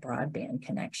looking at broadband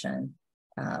connection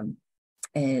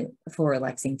for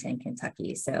Lexington,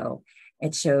 Kentucky. So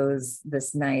it shows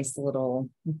this nice little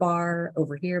bar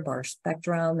over here, bar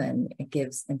spectrum, and it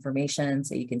gives information.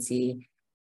 So you can see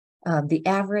the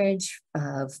average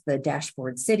of the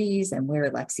dashboard cities and where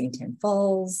Lexington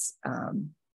falls,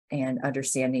 and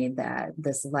understanding that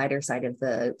this lighter side of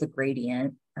the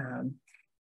gradient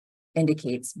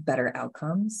indicates better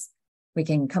outcomes. We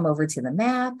can come over to the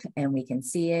map and we can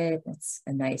see it. It's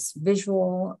a nice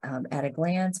visual at a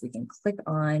glance. We can click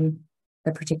on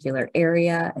the particular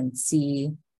area and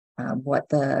see what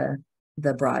the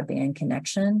broadband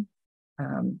connection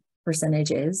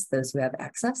percentage is, those who have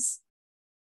access.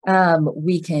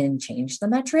 We can change the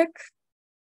metric.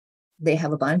 They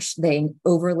have a bunch. They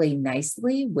overlay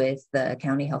nicely with the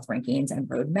county health rankings and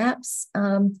roadmaps,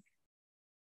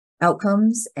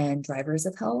 outcomes and drivers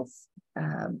of health.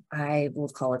 I will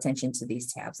call attention to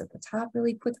these tabs at the top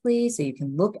really quickly so you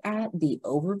can look at the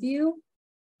overview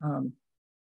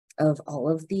of all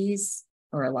of these,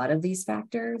 or a lot of these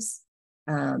factors.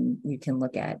 You can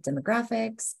look at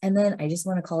demographics, and then I just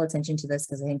want to call attention to this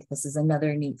because I think this is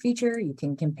another neat feature. You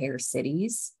can compare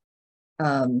cities,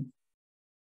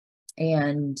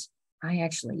 and I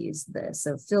actually use this.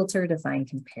 So filter to find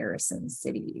comparison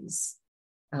cities.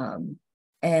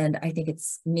 And I think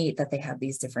it's neat that they have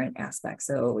these different aspects.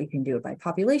 So we can do it by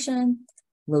population,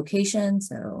 location,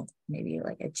 so maybe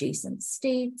like adjacent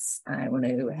states. I want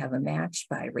to have a match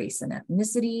by race and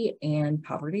ethnicity and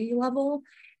poverty level.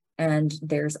 And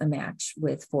there's a match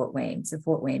with Fort Wayne. So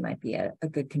Fort Wayne might be a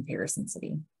good comparison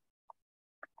city.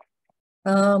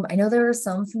 I know there is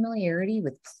some familiarity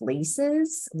with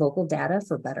places, local data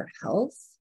for better health.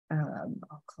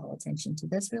 I'll call attention to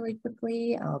this really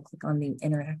quickly. I'll click on the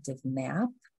interactive map.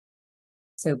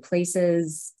 So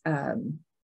places,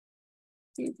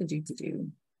 you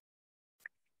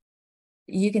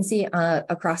can see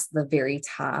across the very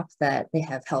top that they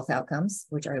have health outcomes,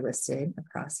 which are listed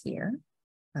across here.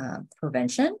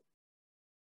 Prevention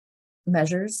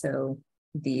measures, so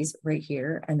these right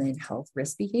here, and then health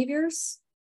risk behaviors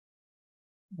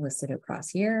listed across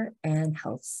here, and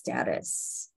health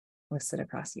status listed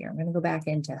across here. I'm going to go back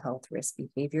into health risk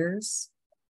behaviors,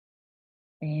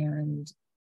 and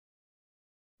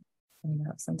you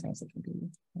know, sometimes it can be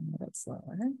a little bit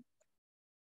slower.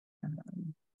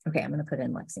 Okay, I'm going to put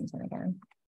in Lexington again.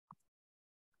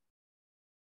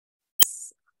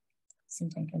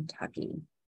 Lexington, Kentucky.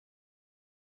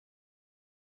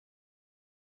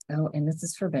 Oh, and this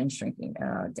is for binge drinking.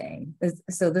 Oh, dang.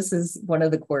 So this is one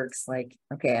of the quirks, like,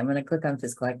 okay, I'm going to click on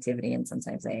physical activity, and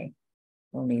sometimes I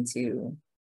will need to,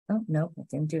 oh, no, I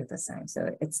didn't do it this time.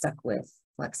 So it stuck with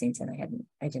Lexington.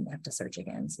 I didn't have to search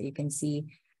again. So you can see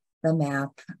the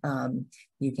map.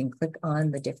 You can click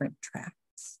on the different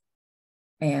tracks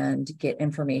and get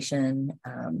information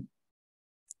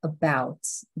about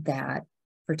that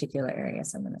particular area.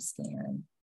 So I'm going to scan.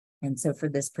 And so for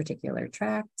this particular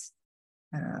tract,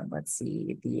 let's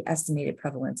see, the estimated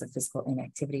prevalence of physical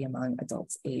inactivity among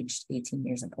adults aged 18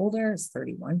 years and older is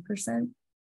 31%.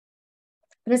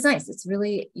 But it's nice. It's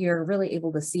really, you're really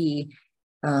able to see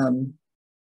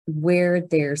where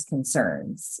there's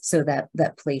concerns. So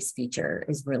that place feature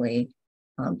is really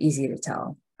easy to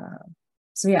tell.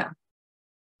 So yeah,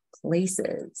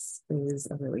 places is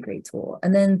a really great tool.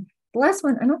 And then the last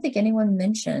one, I don't think anyone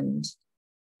mentioned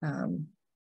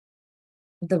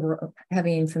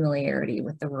having familiarity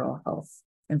with the Rural Health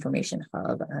Information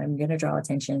Hub. I'm going to draw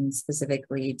attention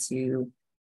specifically to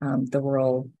the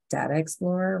Rural Data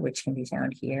Explorer, which can be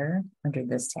found here under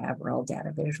this tab, Rural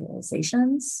Data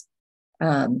Visualizations.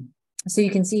 So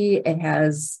you can see it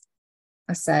has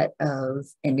a set of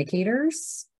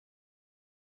indicators,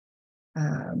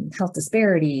 health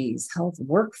disparities, health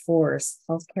workforce,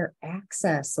 healthcare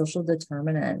access, social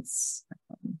determinants.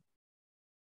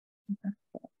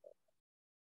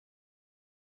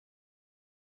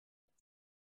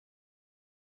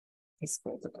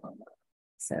 School diploma.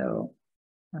 So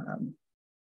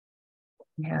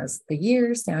it has the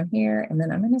years down here, and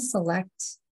then I'm going to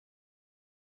select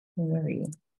Missouri.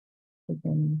 We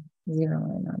can zero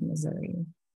in on Missouri.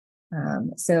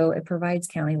 So it provides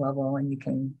county level, and you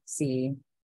can see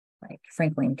like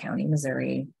Franklin County,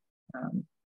 Missouri,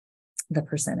 the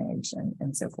percentage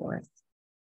and so forth.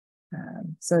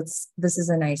 So this is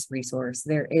a nice resource.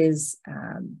 There is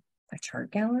a chart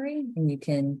gallery, and you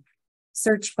can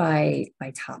search by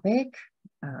topic.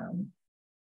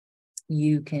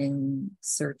 You can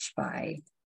search by,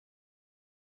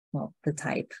 well, the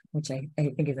type, which I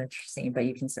think is interesting, but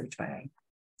you can search by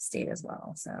state as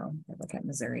well. So if I look at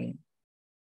Missouri,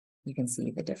 you can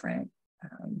see the different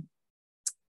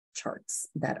charts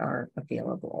that are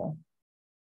available.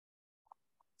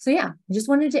 So yeah, I just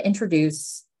wanted to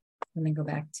introduce, and then go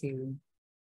back to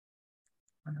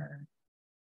our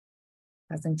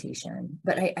presentation.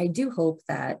 But I do hope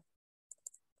that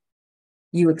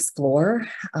you explore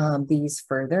these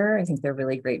further. I think they're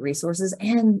really great resources,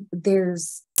 and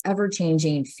there's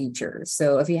ever-changing features.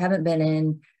 So if you haven't been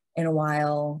in a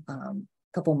while,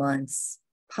 couple months,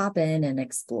 pop in and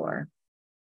explore.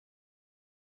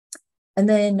 And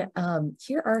then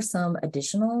here are some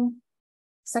additional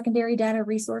secondary data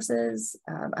resources.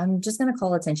 I'm just going to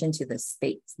call attention to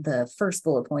the first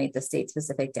bullet point, the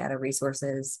state-specific data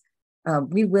resources.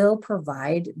 We will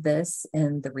provide this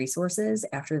in the resources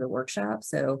after the workshop.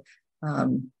 So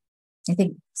I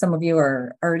think some of you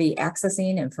are already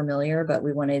accessing and familiar, but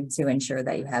we wanted to ensure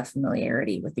that you have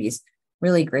familiarity with these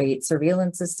really great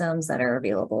surveillance systems that are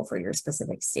available for your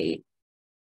specific state.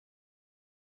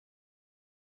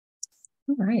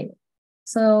 All right.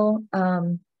 So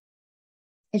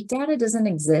if data doesn't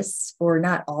exist, or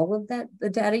not all of the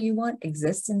data you want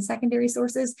exists in secondary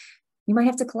sources, you might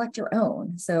have to collect your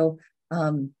own. So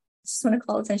just want to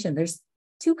call attention. There's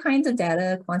two kinds of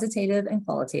data, quantitative and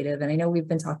qualitative. And I know we've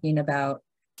been talking about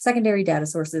secondary data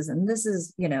sources, and this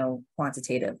is,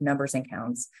 quantitative, numbers and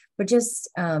counts, but just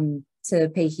to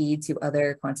pay heed to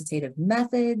other quantitative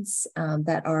methods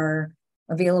that are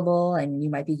available, and you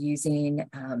might be using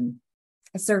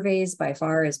surveys. By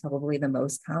far is probably the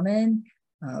most common,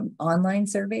 online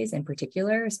surveys in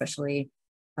particular, especially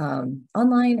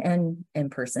online and in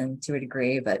person to a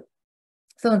degree, but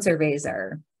phone surveys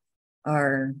are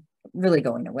really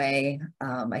going away.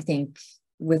 I think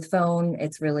with phone,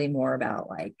 it's really more about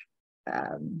like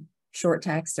short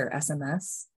text or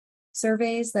SMS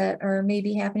surveys that are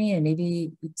maybe happening, and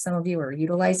maybe some of you are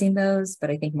utilizing those,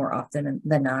 but I think more often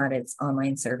than not, it's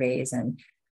online surveys. And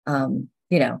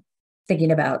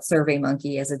thinking about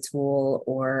SurveyMonkey as a tool,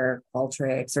 or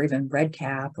Qualtrics, or even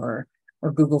RedCap, or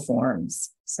Google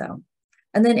Forms. So,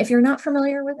 and then if you're not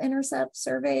familiar with intercept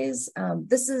surveys,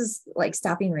 this is like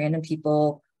stopping random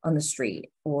people on the street,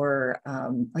 or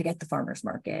like at the farmer's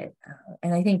market.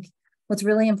 And I think what's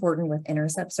really important with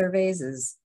intercept surveys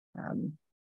is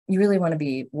you really want to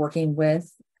be working with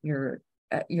your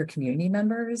community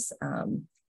members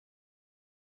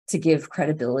to give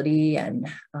credibility and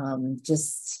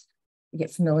just get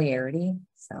familiarity.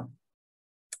 So,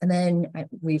 and then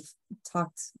we've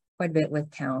talked quite a bit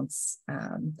with counts,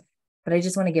 but I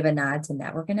just want to give a nod to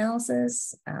network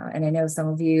analysis. And I know some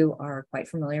of you are quite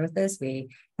familiar with this. We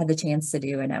had the chance to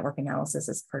do a network analysis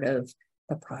as part of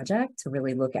the project to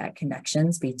really look at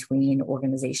connections between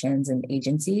organizations and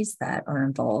agencies that are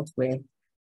involved with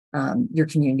your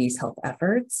community's health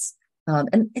efforts.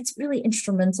 And it's really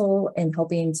instrumental in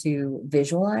helping to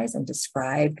visualize and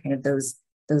describe kind of those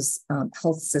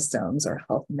health systems or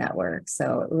health networks.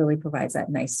 So it really provides that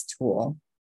nice tool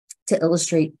to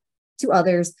illustrate to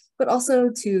others, but also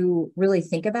to really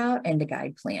think about and to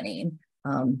guide planning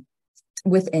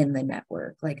within the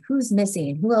network. Like, who's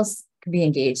missing? Who else could be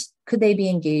engaged? Could they be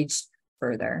engaged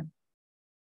further?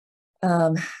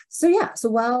 So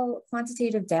while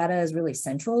quantitative data is really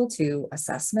central to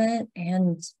assessment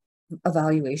and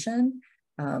evaluation,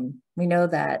 we know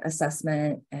that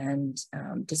assessment and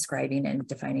describing and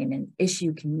defining an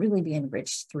issue can really be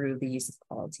enriched through the use of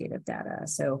qualitative data.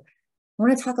 So I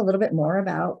want to talk a little bit more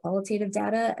about qualitative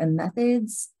data and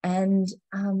methods, and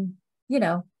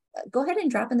go ahead and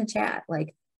drop in the chat,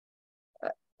 like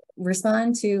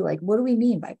respond to like, what do we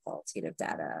mean by qualitative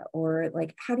data? Or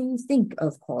like, how do you think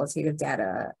of qualitative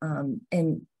data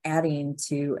in adding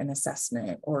to an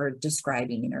assessment or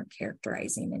describing or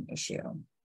characterizing an issue?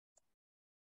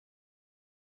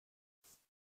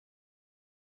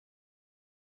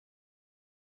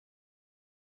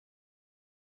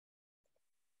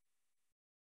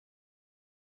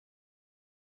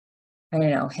 I don't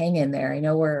know, hang in there. I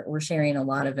know we're sharing a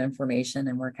lot of information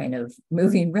and we're kind of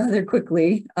moving rather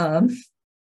quickly.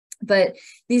 But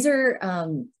these are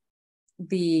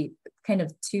the kind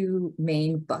of two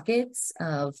main buckets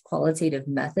of qualitative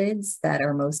methods that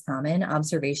are most common: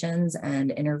 observations and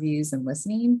interviews and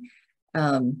listening.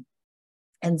 And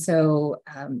so,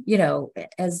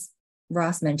 as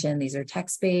Ross mentioned, these are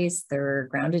text-based, they're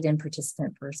grounded in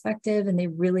participant perspective, and they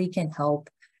really can help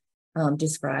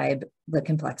describe the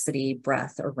complexity,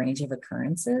 breadth, or range of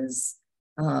occurrences.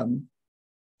 And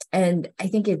I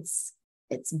think it's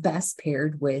best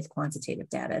paired with quantitative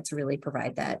data to really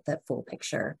provide that full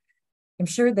picture. I'm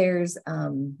sure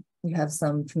you have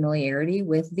some familiarity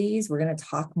with these. We're going to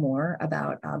talk more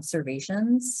about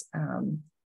observations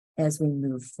as we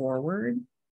move forward.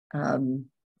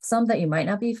 Some that you might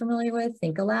not be familiar with,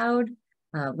 Think Aloud,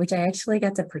 which I actually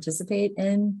got to participate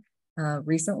in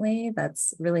recently.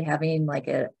 That's really having like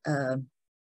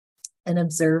an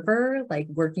observer like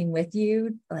working with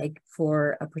you like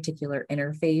for a particular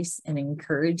interface and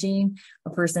encouraging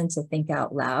a person to think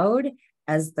out loud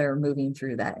as they're moving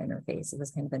through that interface. It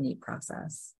was kind of a neat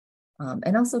process.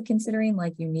 And also considering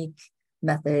like unique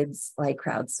methods like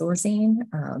crowdsourcing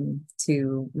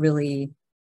to really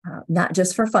not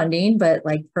just for funding, but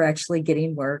like for actually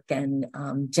getting work and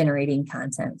generating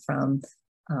content from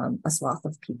a swath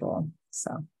of people.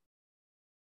 So,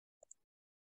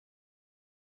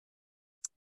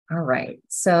 all right.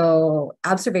 So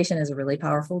observation is a really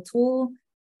powerful tool.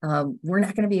 We're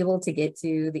not going to be able to get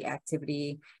to the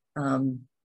activity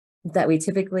that we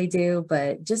typically do,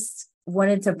 but just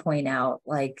wanted to point out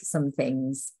like some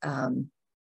things.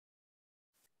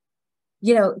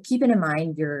 Keeping in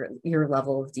mind your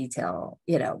level of detail,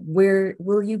 where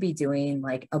will you be doing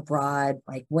like a broad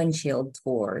like windshield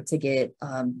tour to get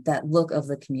that look of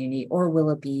the community, or will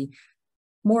it be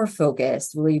more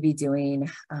focused? Will you be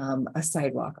doing a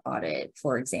sidewalk audit,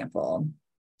 for example,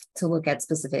 to look at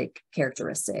specific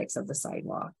characteristics of the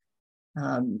sidewalk?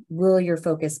 Will your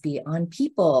focus be on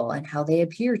people and how they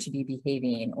appear to be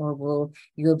behaving, or will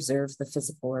you observe the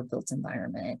physical or built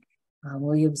environment?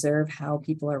 Will you observe how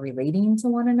people are relating to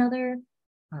one another?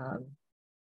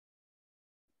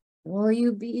 Will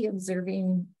you be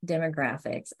observing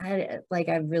demographics?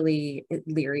 I'm really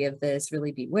leery of this.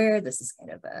 Really beware. This is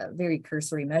kind of a very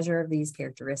cursory measure of these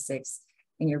characteristics,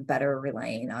 and you're better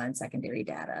relying on secondary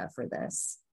data for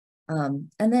this. And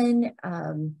then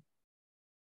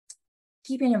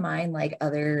keeping in mind like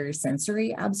other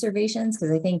sensory observations,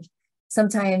 because I think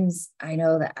sometimes I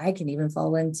know that I can even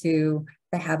fall into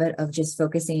the habit of just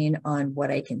focusing on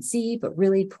what I can see, but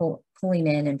really pulling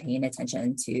in and paying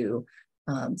attention to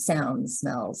sounds,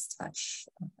 smells, touch,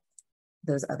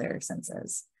 those other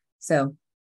senses. So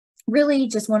really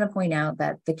just want to point out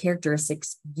that the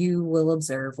characteristics you will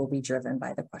observe will be driven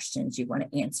by the questions you want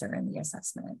to answer in the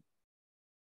assessment.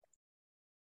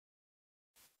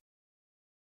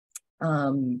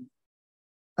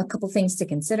 A couple things to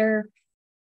consider: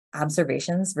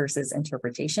 observations versus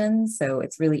interpretations. So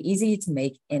it's really easy to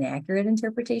make inaccurate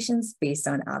interpretations based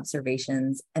on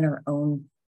observations, and our own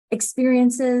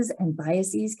experiences and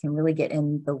biases can really get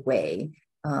in the way.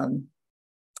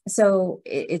 So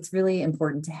it's really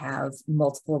important to have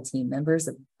multiple team members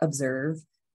observe.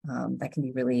 That can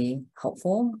be really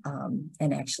helpful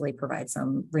and actually provide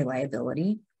some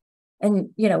reliability. And,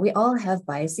 we all have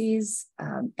biases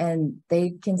and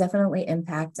they can definitely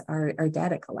impact our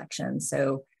data collection.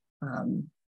 So,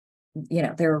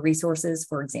 there are resources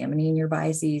for examining your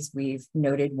biases. We've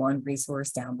noted one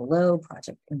resource down below,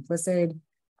 Project Implicit.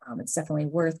 It's definitely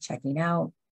worth checking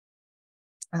out.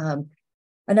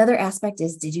 Another aspect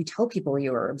is, did you tell people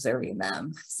you were observing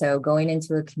them? So going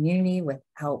into a community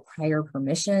without prior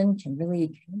permission can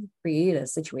really create a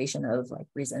situation of like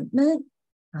resentment,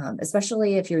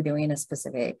 especially if you're doing a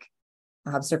specific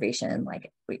observation,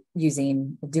 like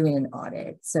doing an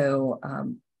audit. So,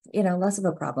 less of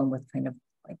a problem with kind of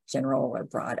like general or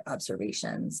broad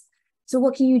observations. So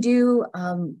what can you do?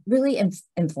 Really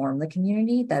inform the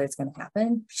community that it's going to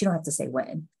happen, but you don't have to say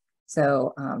when.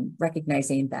 So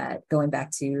recognizing that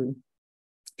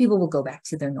people will go back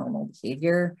to their normal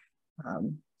behavior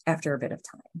after a bit of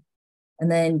time.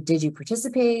 And then, did you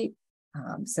participate?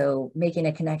 So making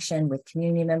a connection with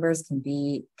community members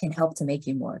can help to make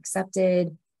you more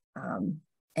accepted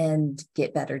and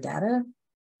get better data.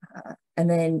 And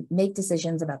then make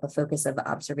decisions about the focus of the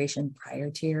observation prior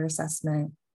to your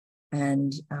assessment,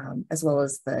 and as well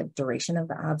as the duration of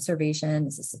the observation.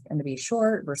 Is this going to be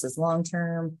short versus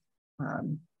long-term?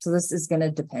 So this is going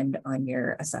to depend on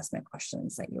your assessment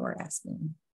questions that you are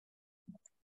asking.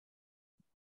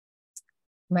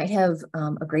 You might have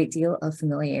a great deal of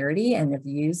familiarity and have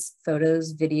used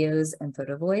photos, videos, and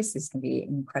photo voice. This can be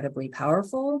incredibly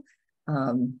powerful.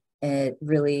 It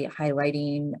really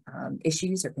highlighting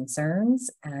issues or concerns.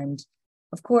 And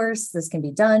of course, this can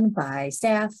be done by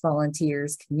staff,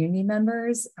 volunteers, community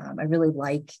members. I really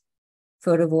like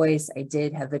photo voice. I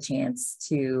did have the chance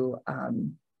to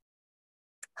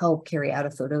help carry out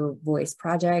a photo voice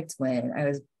project when I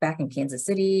was back in Kansas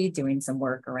City doing some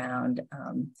work around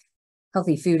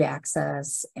healthy food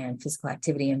access and physical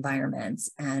activity environments.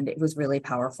 And it was really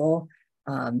powerful,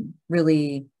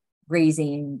 really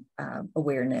raising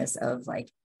awareness of like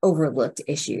overlooked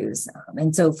issues.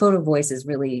 And so photo voice is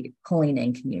really pulling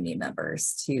in community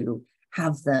members to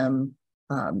have them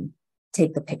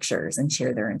take the pictures and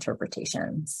share their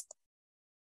interpretations.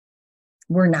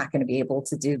 We're not going to be able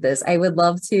to do this. I would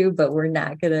love to, but we're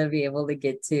not going to be able to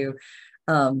get to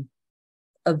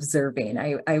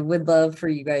observing. I would love for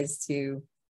you guys to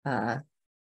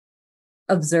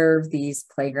observe these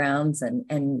playgrounds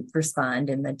and respond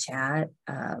in the chat.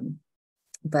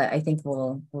 But I think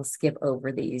we'll skip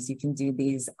over these. You can do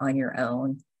these on your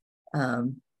own.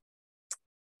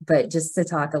 But just to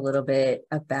talk a little bit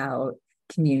about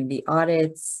community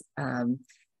audits,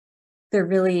 they're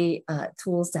really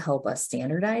tools to help us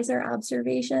standardize our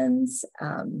observations.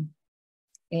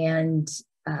 And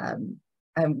I'm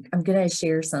going to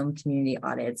share some community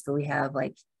audits, but we have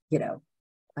like,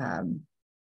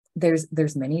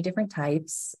 there's many different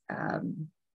types,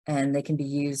 and they can be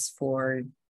used for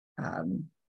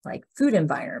like food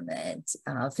environment,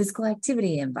 physical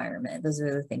activity environment. Those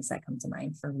are the things that come to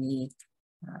mind for me.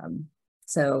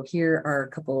 So here are a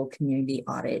couple community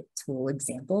audit tool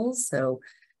examples. So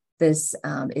this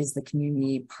is the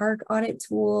community park audit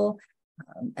tool.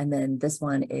 And then this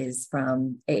one is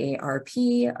from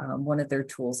AARP, one of their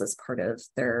tools as part of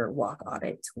their walk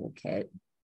audit toolkit.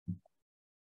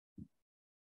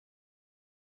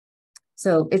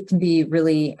 So it can be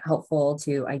really helpful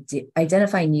to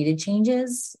identify needed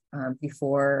changes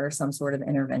before some sort of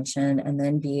intervention, and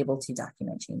then be able to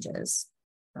document changes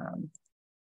and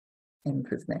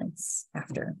improvements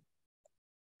after.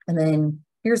 And then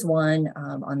here's one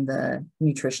on the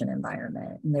nutrition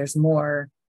environment. And there's more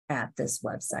at this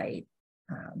website.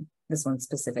 This one's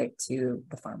specific to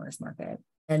the farmers market.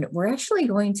 And we're actually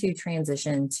going to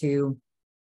transition to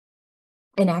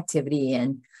an activity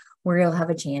and where you'll have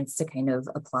a chance to kind of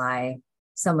apply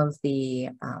some of the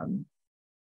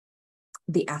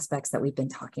aspects that we've been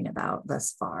talking about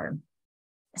thus far.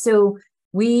 So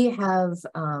we have,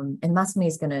 and Masumi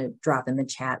is going to drop in the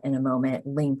chat in a moment,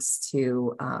 links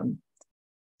to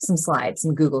some slides,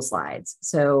 some Google slides.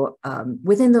 So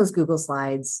within those Google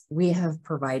slides, we have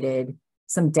provided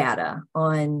some data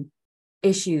on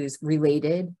issues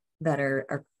related that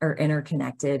are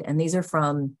interconnected. And these are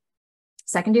from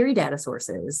secondary data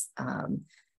sources.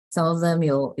 Some of them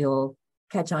you'll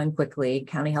catch on quickly: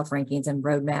 county health rankings and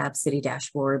roadmap, city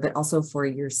dashboard, but also for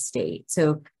your state.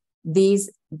 So these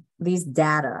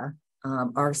data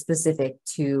are specific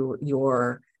to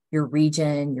your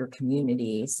region, your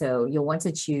community. So you'll want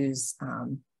to choose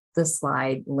the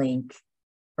slide link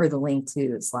or the link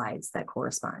to slides that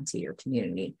correspond to your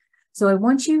community. So I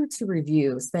want you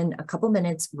to spend a couple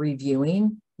minutes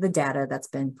reviewing the data that's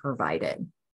been provided.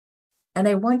 And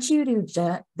I want you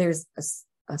to, there's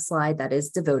a slide that is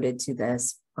devoted to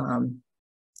this, kind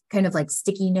of like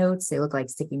sticky notes. They look like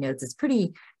sticky notes. It's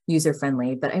pretty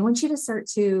user-friendly, but I want you to start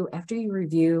to, after you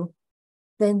review,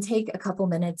 then take a couple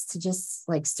minutes to just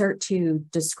like start to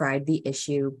describe the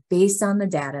issue based on the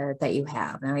data that you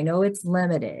have. Now I know it's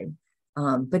limited,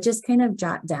 but just kind of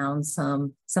jot down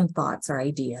some thoughts or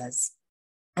ideas.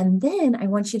 And then I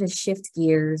want you to shift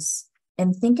gears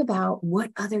and think about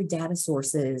what other data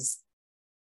sources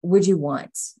would you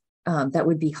want that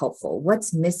would be helpful?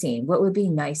 What's missing? What would be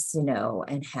nice to know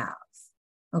and have?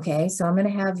 Okay, so I'm going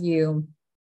to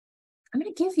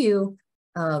give you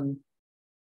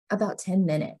about 10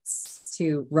 minutes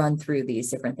to run through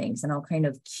these different things, and I'll kind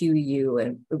of cue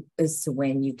you as to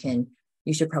when you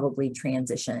should probably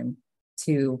transition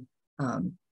to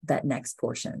that next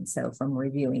portion. So from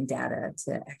reviewing data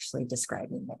to actually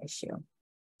describing the issue.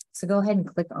 So go ahead and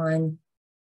click on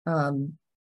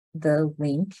the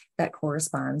link that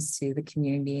corresponds to the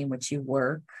community in which you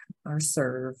work or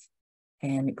serve,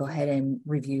 and go ahead and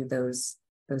review those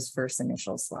first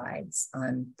initial slides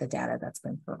on the data that's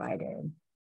been provided.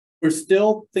 We're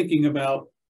still thinking about,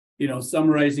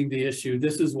 summarizing the issue.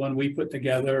 This is one we put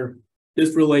together.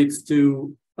 This relates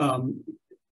to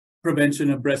prevention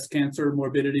of breast cancer,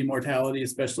 morbidity, mortality,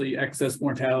 especially excess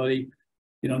mortality.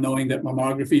 Knowing that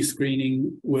mammography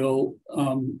screening will,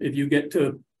 if you get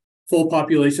to full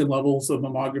population levels of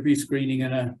mammography screening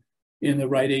in the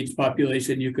right age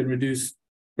population, you can reduce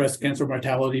breast cancer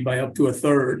mortality by up to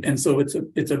 1/3. And so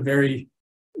it's a very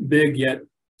big yet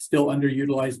still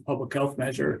underutilized public health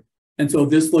measure. And so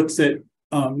this looks at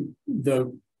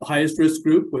the highest risk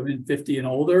group, women 50 and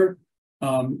older,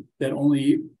 that only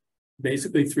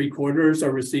basically 3/4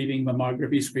 are receiving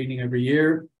mammography screening every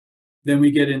year. Then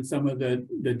we get in some of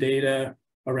the data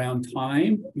around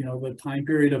time, the time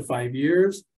period of 5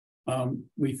 years.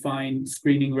 We find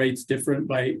screening rates different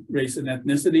by race and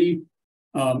ethnicity.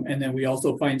 And then we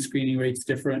also find screening rates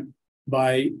different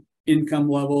by income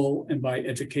level and by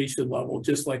education level,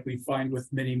 just like we find with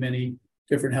many, many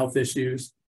different health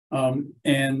issues.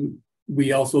 And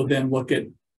we also then look at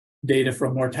data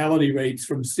from mortality rates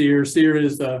from SEER. SEER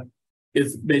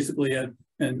is basically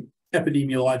an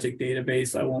epidemiologic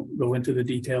database. I won't go into the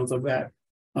details of that.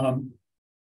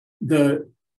 The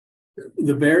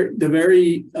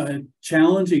very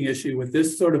challenging issue with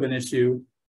this sort of an issue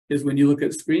is when you look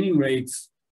at screening rates,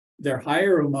 they're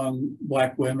higher among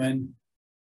Black women,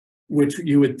 which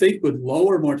you would think would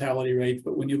lower mortality rates,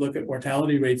 but when you look at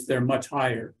mortality rates, they're much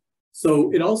higher. So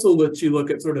it also lets you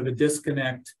look at sort of a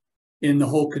disconnect in the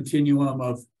whole continuum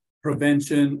of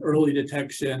prevention, early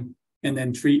detection, and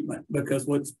then treatment, because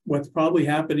what's probably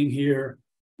happening here,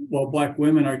 while Black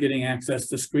women are getting access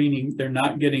to screening, they're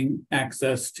not getting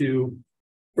access to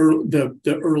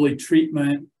the early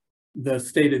treatment, the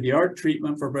state-of-the-art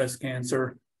treatment for breast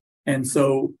cancer. And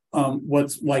so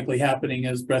what's likely happening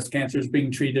is breast cancer is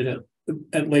being treated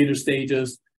at later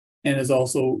stages and is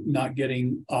also not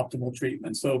getting optimal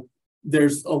treatment. So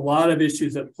there's a lot of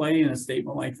issues at play in a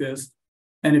statement like this.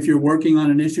 And if you're working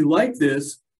on an issue like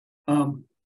this,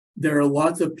 there are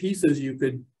lots of pieces you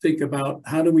could think about.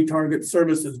 How do we target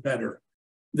services better?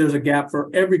 There's a gap for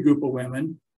every group of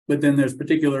women, but then there's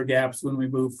particular gaps when we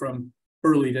move from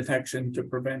early detection to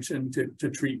prevention to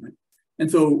treatment. And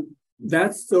so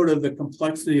that's sort of the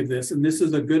complexity of this. And this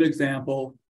is a good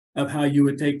example of how you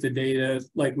would take the data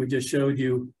like we just showed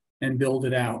you and build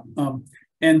it out.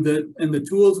 And the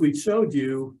tools we showed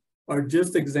you are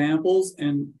just examples.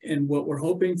 And what we're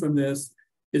hoping from this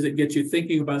is it gets you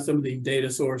thinking about some of these data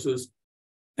sources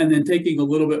and then taking a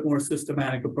little bit more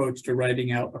systematic approach to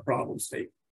writing out a problem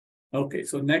statement. Okay,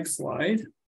 so next slide.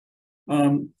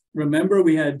 Remember,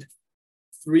 we had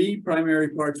 3 primary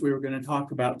parts we were going to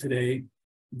talk about today.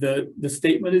 The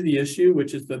statement of the issue,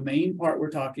 which is the main part we're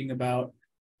talking about,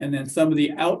 and then some of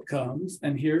the outcomes.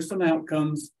 And here's some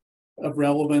outcomes of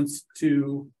relevance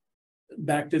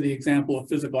back to the example of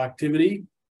physical activity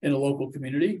in a local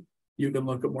community. You can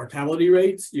look at mortality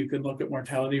rates. You can look at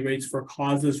mortality rates for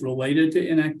causes related to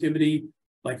inactivity,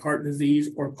 like heart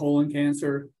disease or colon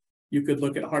cancer. You could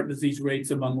look at heart disease rates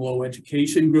among low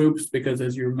education groups, because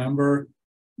as you remember,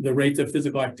 the rates of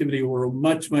physical activity were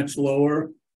much, much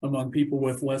lower among people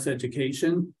with less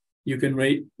education. You can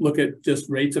look at just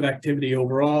rates of activity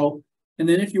overall. And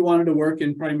then if you wanted to work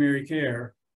in primary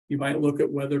care, you might look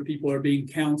at whether people are being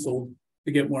counseled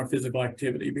to get more physical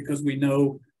activity, because we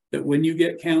know that when you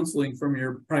get counseling from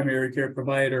your primary care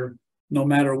provider, no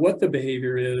matter what the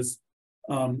behavior is,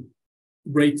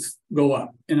 rates go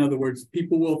up. In other words,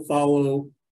 people will follow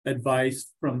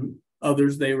advice from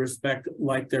others they respect,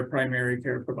 like their primary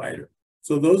care provider.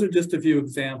 So those are just a few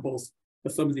examples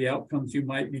of some of the outcomes you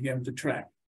might begin to track.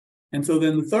 And so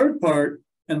then the third part,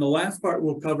 and the last part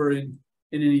we'll cover in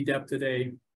any depth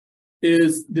today,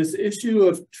 is this issue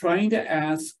of trying to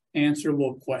ask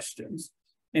answerable questions.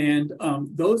 And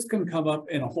those can come up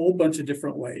in a whole bunch of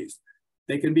different ways.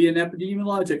 They can be an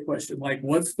epidemiologic question, like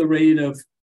what's the rate of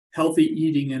healthy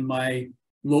eating in my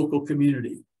local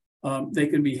community? They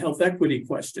can be health equity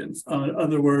questions. In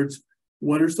other words,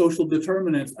 what are social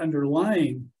determinants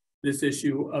underlying this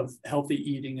issue of healthy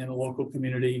eating in a local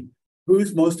community?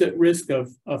 Who's most at risk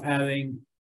of having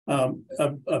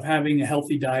a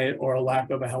healthy diet or a lack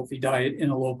of a healthy diet in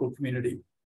a local community?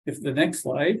 If the next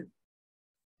slide.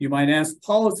 You might ask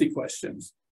policy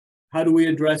questions. How do we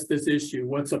address this issue?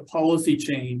 What's a policy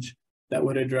change that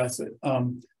would address it?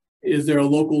 Is there a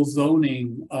local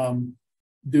zoning?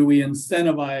 Do we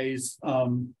incentivize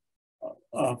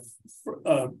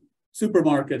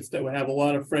supermarkets that would have a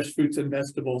lot of fresh fruits and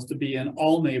vegetables to be in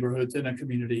all neighborhoods in a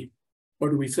community? Or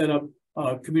do we set up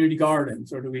community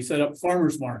gardens? Or do we set up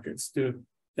farmers markets to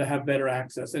have better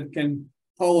access? And can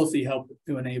policy help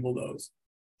to enable those?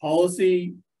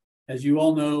 Policy, as you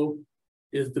all know,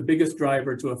 is the biggest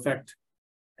driver to affect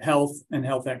health and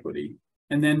health equity.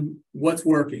 And then what's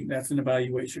working? That's an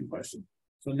evaluation question.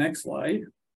 So next slide.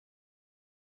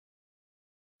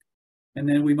 And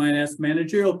then we might ask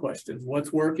managerial questions.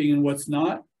 What's working and what's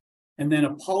not? And then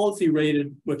a policy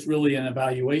rated, what's really an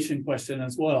evaluation question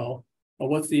as well.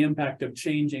 What's the impact of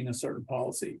changing a certain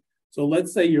policy? So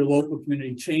let's say your local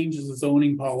community changes the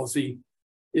zoning policy.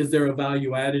 Is there a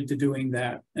value added to doing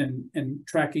that? And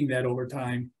tracking that over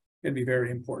time can be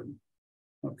very important.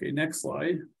 Okay, next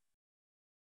slide.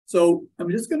 So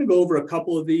I'm just going to go over a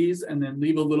couple of these and then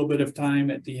leave a little bit of time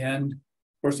at the end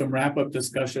for some wrap-up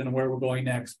discussion on where we're going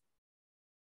next.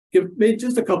 Give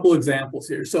just a couple examples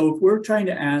here. So if we're trying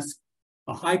to ask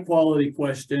a high-quality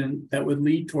question that would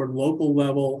lead toward local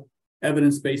level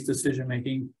evidence-based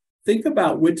decision-making, think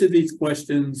about which of these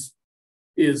questions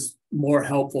is more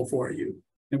helpful for you.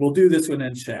 And we'll do this one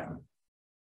in chat.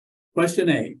 Question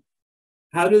A,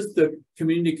 how does the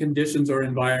community conditions or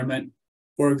environment,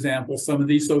 for example, some of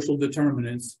these social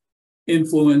determinants,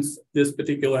 influence this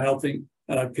particular health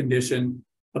condition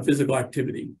of physical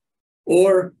activity?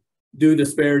 Or do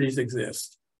disparities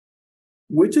exist?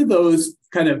 Which of those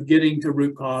kind of getting to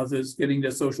root causes, getting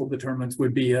to social determinants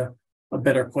would be a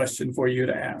better question for you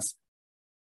to ask?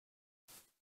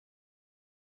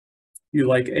 You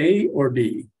like A or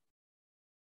B?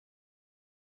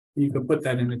 You can put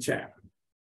that in the chat.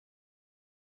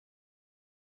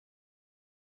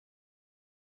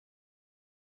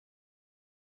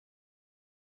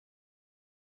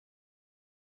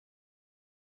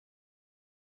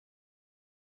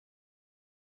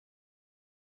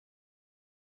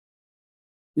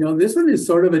 You know, this one is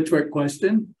sort of a trick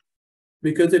question,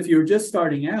 because if you're just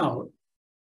starting out,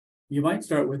 you might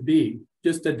start with B,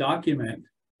 just to document.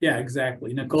 Yeah,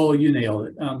 exactly. Nicole, you nailed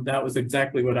it. That was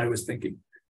exactly what I was thinking.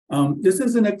 This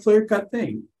isn't a clear-cut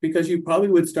thing, because you probably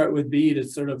would start with B to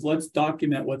sort of, let's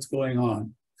document what's going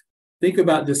on. Think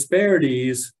about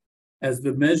disparities as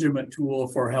the measurement tool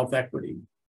for health equity.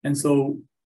 And so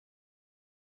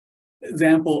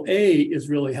example A is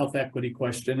really health equity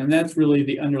question, and that's really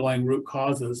the underlying root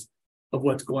causes of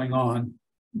what's going on.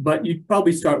 But you'd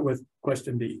probably start with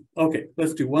question B. Okay,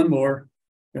 let's do one more,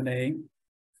 Renee.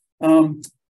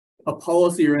 A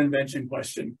policy or intervention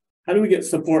question. How do we get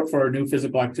support for our new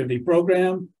physical activity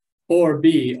program? Or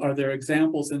B, are there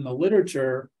examples in the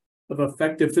literature of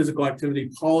effective physical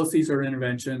activity policies or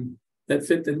intervention that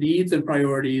fit the needs and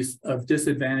priorities of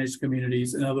disadvantaged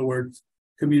communities? In other words,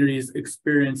 communities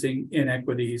experiencing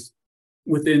inequities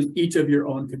within each of your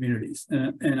own communities.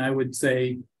 And I would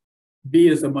say B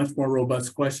is a much more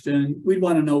robust question. We'd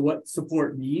want to know what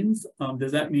support means.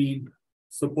 Does that mean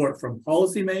support from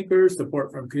policymakers,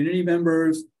 support from community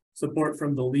members, support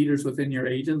from the leaders within your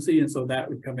agency? And so that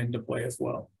would come into play as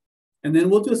well. And then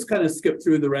we'll just kind of skip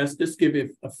through the rest, just give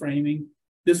it a framing.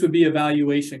 This would be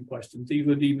evaluation questions. These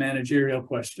would be managerial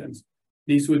questions.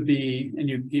 These would be, and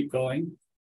you can keep going,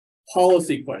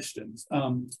 policy questions.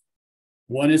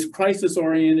 One is crisis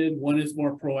oriented, one is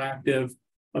more proactive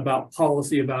about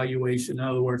policy evaluation. In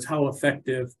other words, how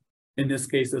effective, in this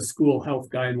case, a school health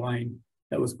guideline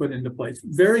that was put into place.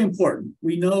 Very important.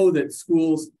 We know that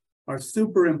schools are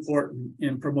super important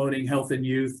in promoting health in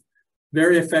youth.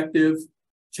 Very effective,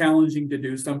 challenging to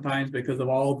do sometimes because of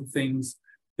all the things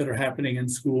that are happening in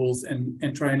schools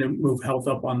and trying to move health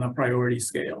up on the priority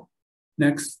scale.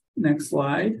 Next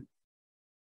slide.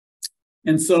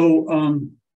 And so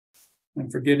I'm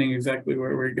forgetting exactly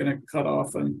where we're going to cut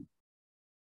off. And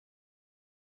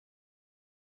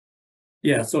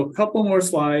yeah, so a couple more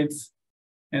slides,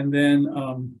 and then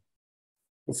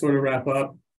we'll sort of wrap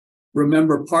up.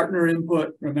 Remember partner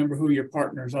input, remember who your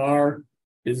partners are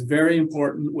is very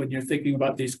important when you're thinking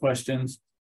about these questions.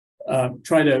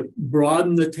 Try to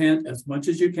broaden the tent as much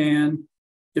as you can.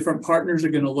 Different partners are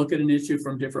going to look at an issue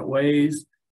from different ways.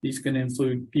 These can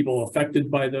include people affected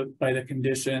by the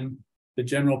condition, the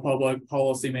general public,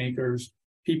 policymakers,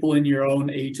 people in your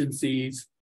own agencies,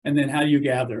 and then how do you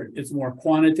gather it? It's more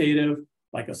quantitative,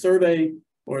 like a survey,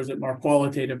 or is it more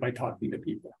qualitative by talking to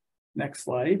people? Next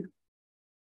slide.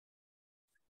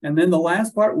 And then the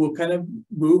last part we'll kind of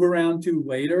move around to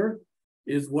later,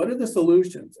 is what are the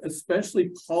solutions,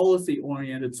 especially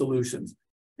policy-oriented solutions,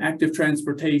 active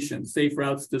transportation, safe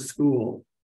routes to school,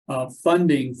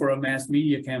 funding for a mass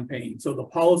media campaign. So the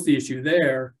policy issue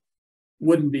there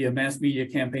wouldn't be a mass media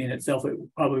campaign itself, it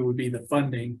probably would be the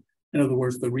funding. In other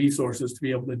words, the resources to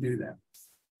be able to do that.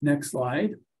 Next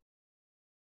slide.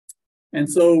 And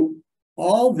so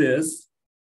all this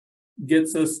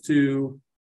gets us to,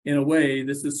 in a way,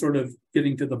 this is sort of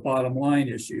getting to the bottom line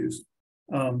issues.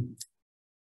 How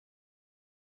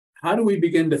do we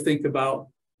begin to think about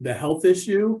the health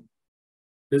issue?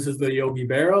 This is the Yogi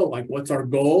Berra, like what's our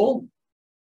goal?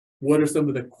 What are some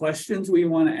of the questions we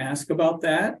want to ask about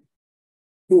that?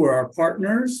 Who are our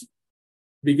partners?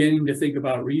 Beginning to think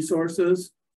about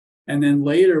resources. And then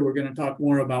later, we're going to talk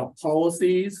more about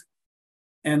policies.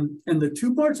 And the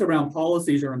two parts around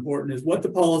policies are important, is what the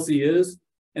policy is,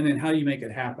 and then how you make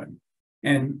it happen.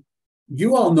 And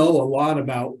you all know a lot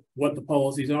about what the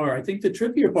policies are. I think the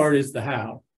trickier part is the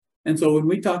how. And so when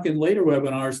we talk in later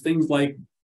webinars, things like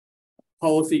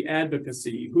policy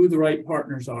advocacy, who the right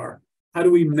partners are, how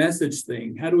do we message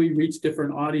things, how do we reach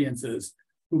different audiences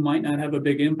who might not have a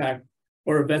big impact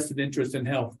or a vested interest in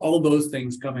health, all of those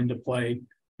things come into play.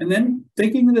 And then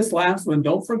thinking of this last one,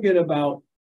 don't forget about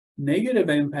negative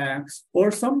impacts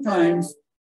or sometimes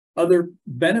other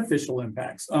beneficial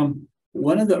impacts.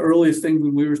 One of the earliest things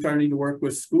when we were starting to work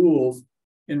with schools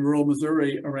in rural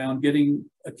Missouri around getting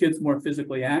kids more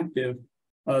physically active,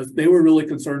 they were really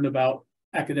concerned about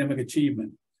academic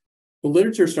achievement. The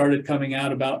literature started coming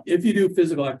out about if you do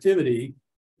physical activity,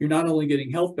 you're not only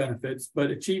getting health benefits, but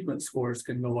achievement scores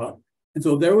can go up. And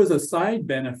so there was a side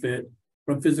benefit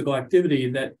from physical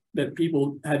activity that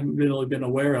people hadn't really been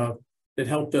aware of that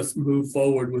helped us move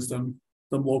forward with some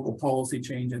local policy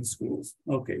change in schools.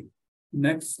 Okay,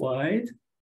 next slide.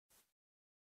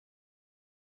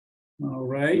 All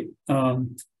right,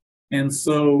 and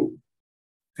so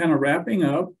kind of wrapping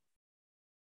up,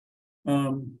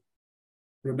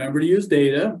 remember to use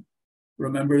data,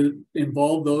 remember to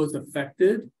involve those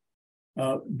affected,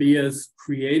 be as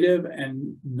creative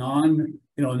and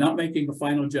not making a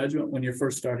final judgment when you're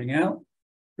first starting out.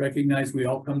 Recognize we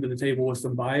all come to the table with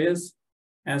some bias.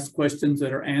 Ask questions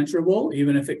that are answerable,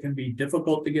 even if it can be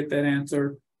difficult to get that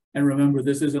answer. And remember,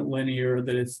 this isn't linear,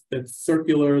 that it's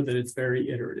circular, that it's very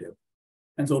iterative.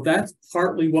 And so that's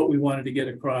partly what we wanted to get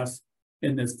across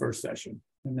in this first session.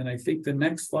 And then I think the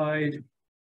next slide.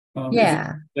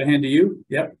 Yeah. The hand to you.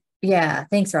 Yep. Yeah.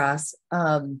 Thanks, Ross.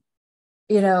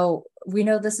 We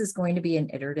know this is going to be an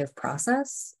iterative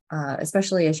process,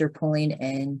 especially as you're pulling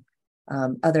in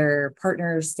other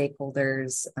partners,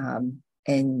 stakeholders,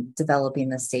 in developing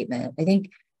this statement. I think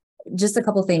just a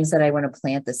couple things that I want to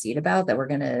plant the seed about that we're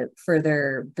going to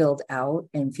further build out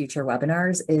in future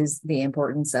webinars is the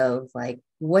importance of like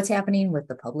what's happening with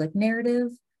the public narrative,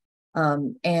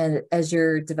 and as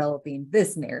you're developing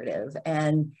this narrative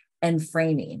and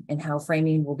framing, and how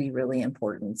framing will be really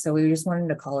important. So we just wanted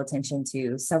to call attention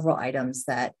to several items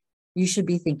that you should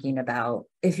be thinking about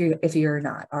if you're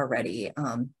not already,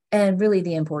 and really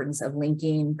the importance of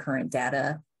linking current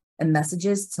data and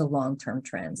messages to long-term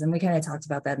trends. And we kind of talked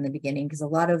about that in the beginning, because a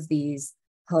lot of these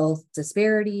health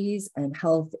disparities and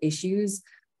health issues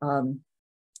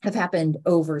have happened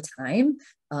over time.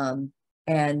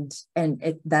 And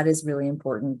that is really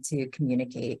important to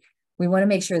communicate. We want to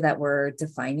make sure that we're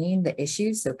defining the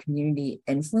issues, so community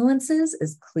influences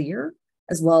is clear,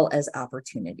 as well as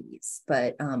opportunities,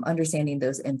 but understanding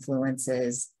those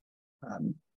influences,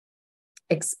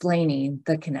 explaining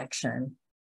the connection,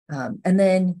 and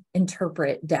then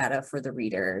interpret data for the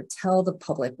reader, tell the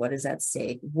public what is at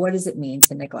stake, what does it mean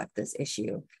to neglect this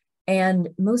issue? And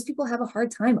most people have a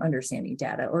hard time understanding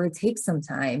data, or it takes some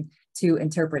time to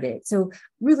interpret it. So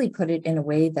really put it in a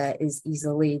way that is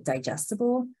easily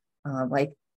digestible.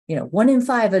 1 in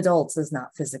 5 adults is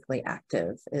not physically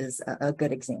active is a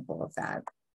good example of that.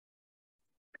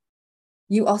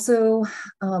 You also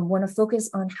want to focus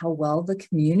on how well the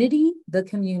community,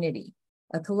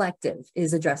 a collective,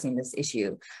 is addressing this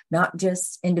issue, not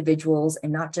just individuals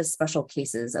and not just special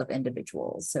cases of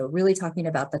individuals. So really talking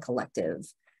about the collective.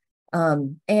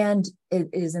 And it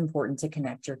is important to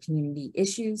connect your community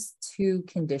issues to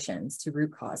conditions, to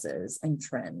root causes and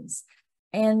trends.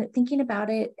 And thinking about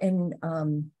it in,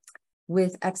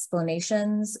 with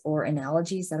explanations or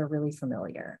analogies that are really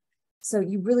familiar. So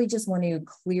you really just want to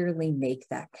clearly make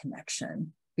that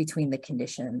connection between the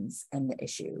conditions and the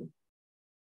issue.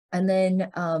 And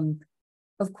then,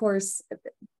 of course,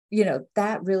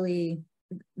 that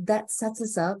sets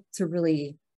us up to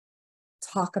really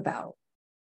talk about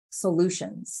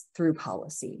solutions through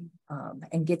policy,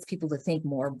 and gets people to think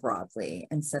more broadly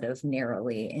instead of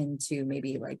narrowly into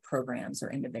maybe like programs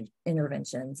or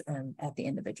interventions and at the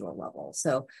individual level.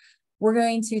 So we're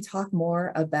going to talk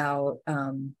more about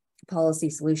policy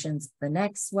solutions the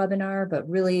next webinar, but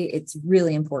really it's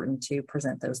really important to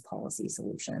present those policy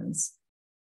solutions.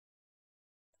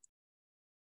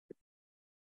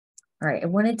 All right, I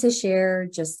wanted to share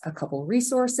just a couple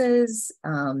resources.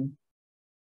 I'm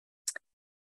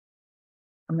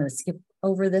going to skip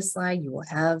over this slide. You will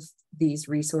have these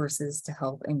resources to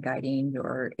help in guiding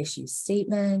your issue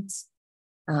statement.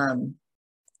 And,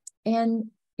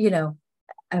 you know,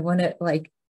 I want to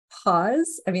like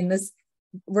pause. I mean,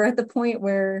 we're at the point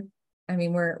where, I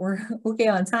mean, we're okay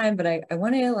on time, but I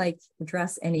want to like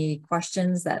address any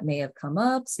questions that may have come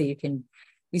up. So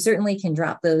you certainly can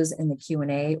drop those in the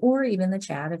Q&A or even the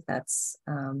chat if that's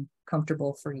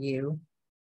comfortable for you.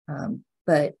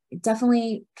 But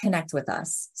definitely connect with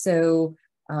us. So,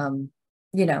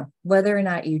 you know, whether or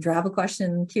not you drop a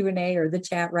question in the Q&A or the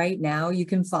chat right now, you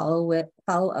can follow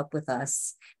up with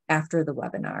us after the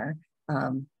webinar.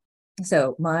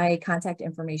 So my contact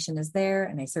information is there,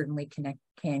 and I certainly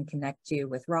can connect you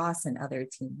with Ross and other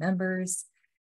team members.